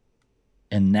impedance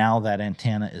and now that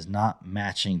antenna is not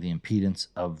matching the impedance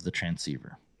of the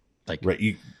transceiver.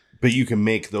 Right. But you can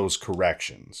make those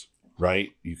corrections, right?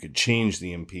 You could change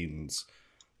the impedance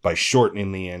by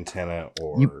shortening the antenna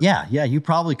or... you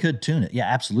probably could tune it.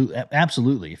 Yeah,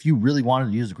 absolutely. If you really wanted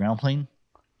to use a ground plane.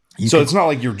 It's not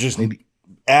like you're just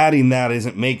adding that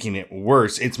isn't making it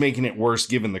worse. It's making it worse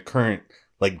given the current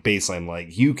baseline.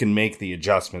 Like you can make the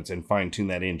adjustments and fine tune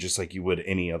that in just like you would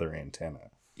any other antenna.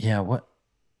 Yeah, what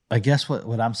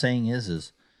I'm saying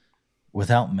is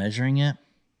without measuring it,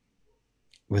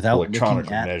 without electronically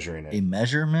looking at measuring it, a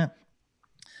measurement,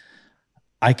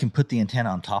 I can put the antenna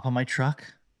on top of my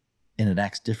truck and it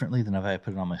acts differently than if I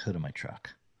put it on my hood of my truck.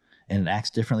 And it acts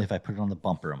differently if I put it on the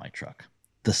bumper of my truck.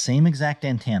 The same exact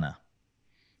antenna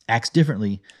acts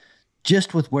differently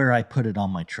just with where I put it on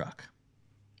my truck.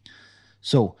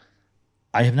 So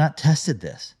I have not tested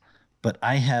this, but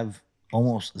I have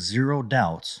almost zero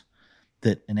doubts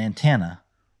that an antenna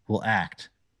will act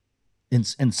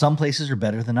in some places are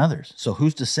better than others. So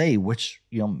who's to say which,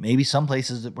 maybe some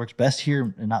places it works best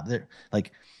here and not there.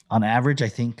 Like on average, I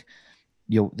think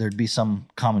there'd be some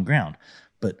common ground,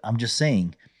 but I'm just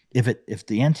saying if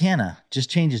the antenna just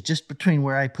changes just between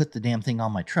where I put the damn thing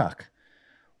on my truck,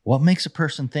 What makes a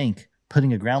person think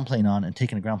putting a ground plane on and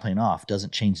taking a ground plane off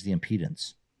doesn't change the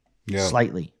impedance? Yeah.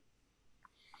 Slightly.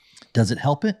 Does it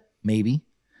help it? Maybe.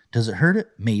 Does it hurt it?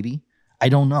 Maybe. I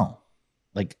don't know.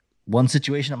 Like, one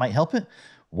situation it might help it,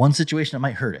 one situation it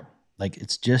might hurt it. Like,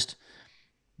 it's just,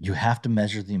 you have to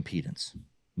measure the impedance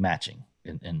matching.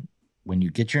 And when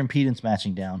you get your impedance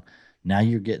matching down, now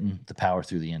you're getting the power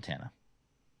through the antenna.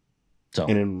 So,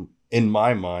 and in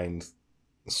my mind,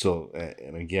 so,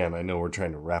 and again, I know we're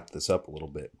trying to wrap this up a little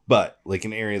bit, but like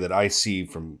an area that I see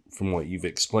from what you've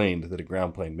explained that a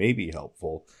ground plane may be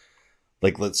helpful,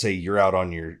 like let's say you're out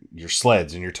on your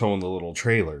sleds and you're towing the little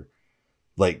trailer,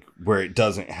 like where it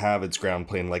doesn't have its ground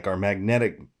plane, like our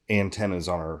magnetic antennas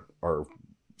on our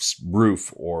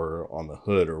roof or on the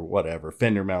hood or whatever,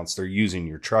 fender mounts, they're using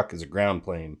your truck as a ground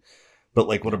plane. But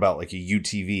like, what about like a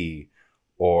UTV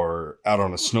or out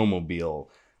on a snowmobile?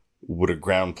 Would a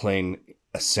ground plane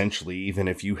essentially, even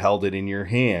if you held it in your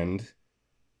hand,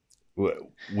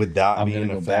 would that I'm be going an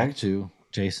to go effect? back to,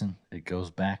 Jason, it goes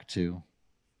back to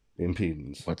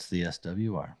Impedance. what's the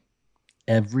SWR?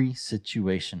 Every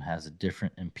situation has a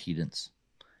different impedance.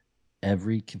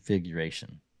 Every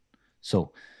configuration.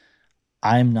 So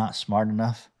I'm not smart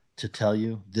enough to tell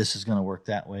you this is going to work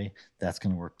that way, that's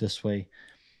going to work this way.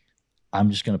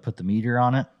 I'm just going to put the meter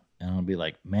on it and I'll be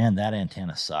like, man, that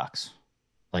antenna sucks.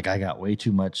 Like, I got way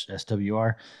too much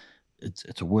SWR.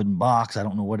 It's a wooden box. I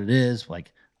don't know what it is.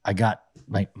 Like, I got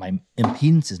my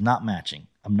impedance is not matching.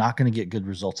 I'm not going to get good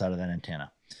results out of that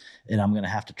antenna. And I'm going to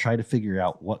have to try to figure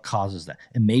out what causes that.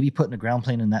 And maybe putting a ground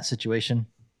plane in that situation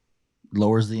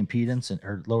lowers the impedance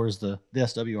or lowers the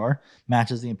SWR,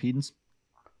 matches the impedance.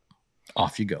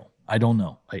 Off you go. I don't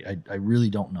know. I really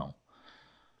don't know.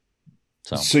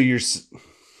 So you're,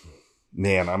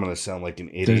 man, I'm going to sound like an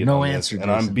idiot. There's no on answer, this,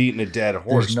 and Jason. I'm beating a dead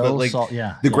horse. There's no but like, the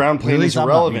yeah. ground plane Really, is I'm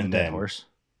not beating irrelevant a dead then. horse.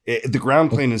 The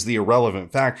ground plane is the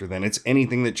irrelevant factor then. It's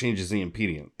anything that changes the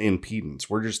impedance.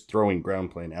 We're just throwing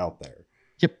ground plane out there.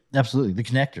 Yep, absolutely. The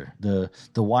connector,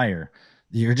 the wire.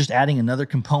 You're just adding another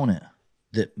component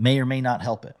that may or may not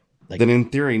help it. Like, then in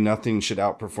theory, nothing should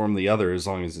outperform the other as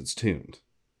long as it's tuned.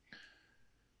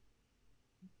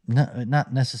 no,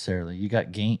 not necessarily. You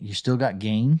got gain. You still got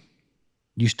gain.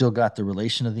 You still got the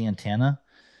relation of the antenna.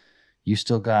 You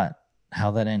still got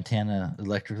how that antenna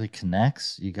electrically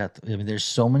connects. You got, I mean, there's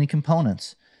so many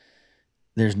components.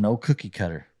 There's no cookie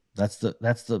cutter. That's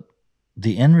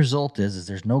the end result is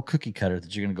there's no cookie cutter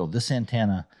that you're going to go, this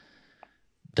antenna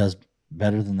does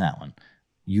better than that one.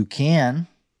 You can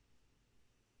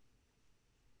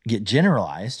get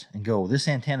generalized and go, this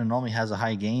antenna normally has a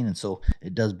high gain, and so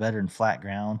it does better in flat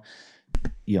ground,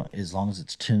 as long as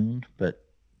it's tuned. But,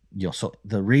 so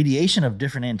the radiation of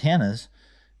different antennas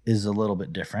is a little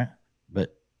bit different.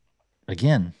 But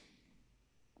again,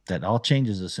 that all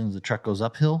changes as soon as the truck goes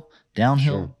uphill,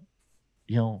 downhill.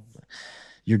 Sure.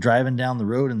 You're driving down the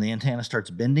road and the antenna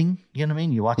starts bending. You know what I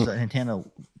mean? You watch that antenna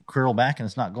curl back and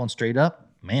it's not going straight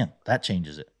up. Man, that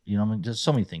changes it. You know what I mean? Just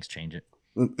so many things change it.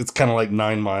 It's kind of like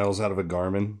 9 miles out of a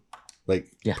Garmin.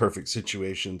 Like, perfect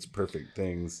situations, perfect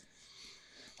things.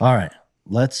 All right.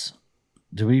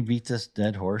 Do we beat this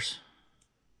dead horse?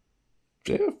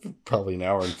 Yeah, probably an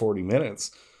hour and 40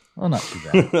 minutes. Well, not too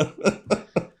bad.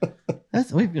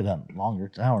 We've done longer.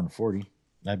 It's an hour and 40.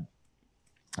 I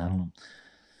don't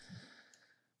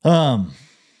know.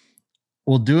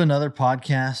 We'll do another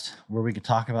podcast where we can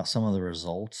talk about some of the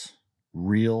results,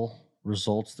 real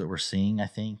results that we're seeing, I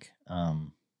think.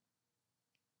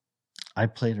 I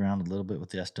played around a little bit with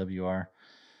the SWR.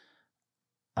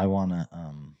 I want to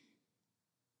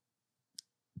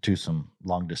do some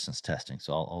long distance testing.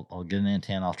 So I'll get an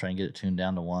antenna. I'll try and get it tuned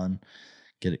down to 1,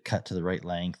 get it cut to the right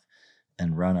length,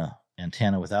 and run a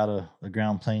antenna without a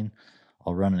ground plane.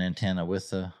 I'll run an antenna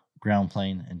with a ground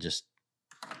plane and just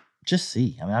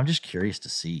see. I mean, I'm just curious to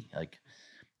see. Like,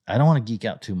 I don't want to geek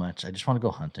out too much. I just want to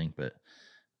go hunting, but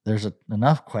there's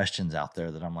enough questions out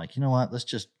there that I'm like, you know what? Let's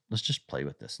just play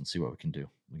with this and see what we can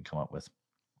come up with.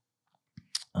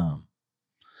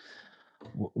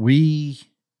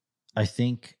 I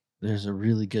think there's a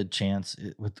really good chance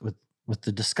with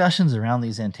the discussions around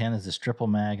these antennas, this triple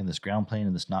mag and this ground plane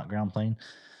and this not ground plane.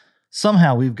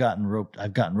 Somehow I've gotten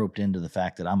roped into the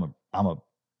fact that I'm a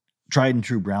tried and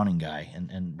true Browning guy,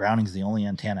 and Browning's the only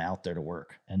antenna out there to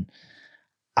work. And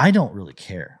I don't really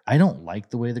care. I don't like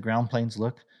the way the ground planes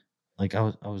look. Like, I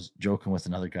was joking with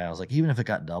another guy. I was like, even if it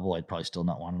got double, I'd probably still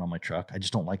not want it on my truck. I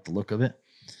just don't like the look of it.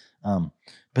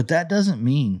 But that doesn't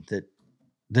mean that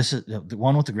this is the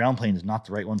one with the ground plane is not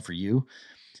the right one for you.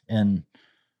 And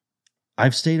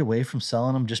I've stayed away from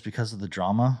selling them just because of the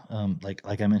drama.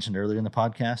 Like I mentioned earlier in the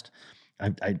podcast,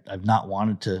 I've not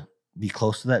wanted to be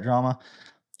close to that drama.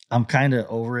 I'm kind of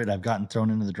over it. I've gotten thrown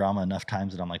into the drama enough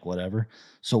times that I'm like, whatever.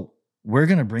 So we're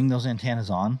going to bring those antennas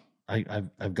on.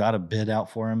 I've got a bid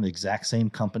out for them. The exact same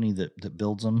company that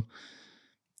builds them.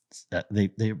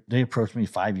 They approached me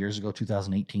 5 years ago,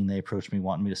 2018. They approached me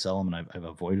wanting me to sell them, and I've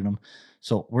avoided them.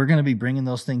 So we're going to be bringing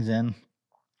those things in.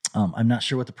 I'm not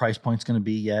sure what the price point's going to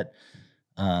be yet.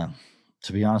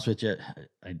 To be honest with you,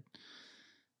 I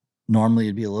normally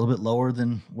it'd be a little bit lower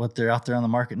than what they're out there on the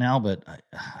market now, but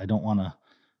I don't want to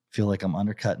feel like I'm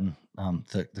undercutting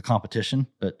the competition.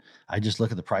 But I just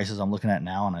look at the prices I'm looking at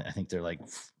now, and I think they're like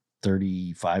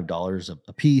 $35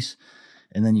 a piece.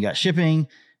 And then you got shipping,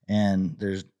 and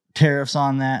there's tariffs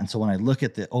on that. And so when I look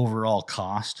at the overall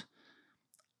cost,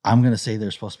 I'm going to say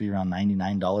they're supposed to be around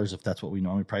 $99 if that's what we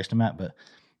normally priced them at. But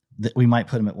we might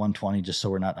put them at $120 just so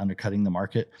we're not undercutting the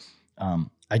market.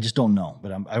 I just don't know,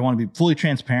 but I want to be fully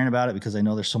transparent about it because I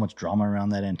know there's so much drama around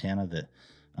that antenna that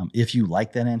if you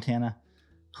like that antenna,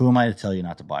 who am I to tell you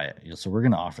not to buy it? So we're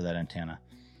going to offer that antenna.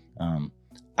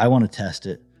 I want to test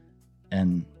it,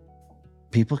 and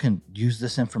people can use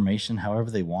this information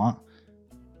however they want.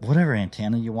 Whatever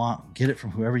antenna you want, get it from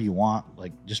whoever you want.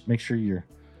 Like, just make sure you're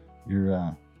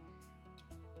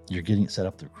getting it set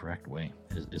up the correct way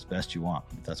as best you want.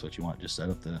 If that's what you want, just set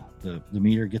up the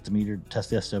meter, get the meter, test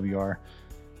the SWR,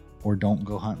 or don't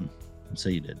go hunting and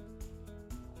say you did.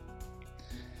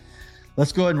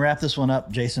 Let's go ahead and wrap this one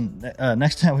up, Jason.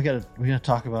 Next time we gotta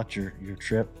talk about your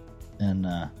trip, and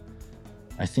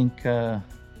I think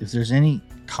if there's any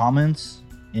comments,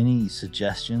 any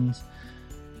suggestions,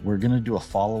 we're gonna do a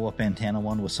follow-up antenna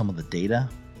one with some of the data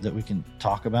that we can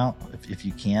talk about. If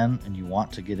you can and you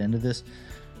want to get into this,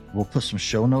 we'll put some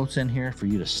show notes in here for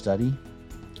you to study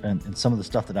and some of the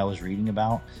stuff that I was reading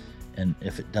about. And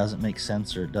if it doesn't make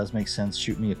sense or it does make sense,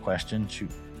 shoot me a question.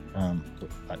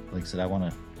 Like I said, I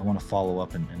want to follow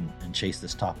up and chase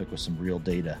this topic with some real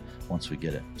data once we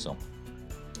get it. So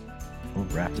we'll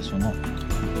wrap this one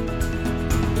up.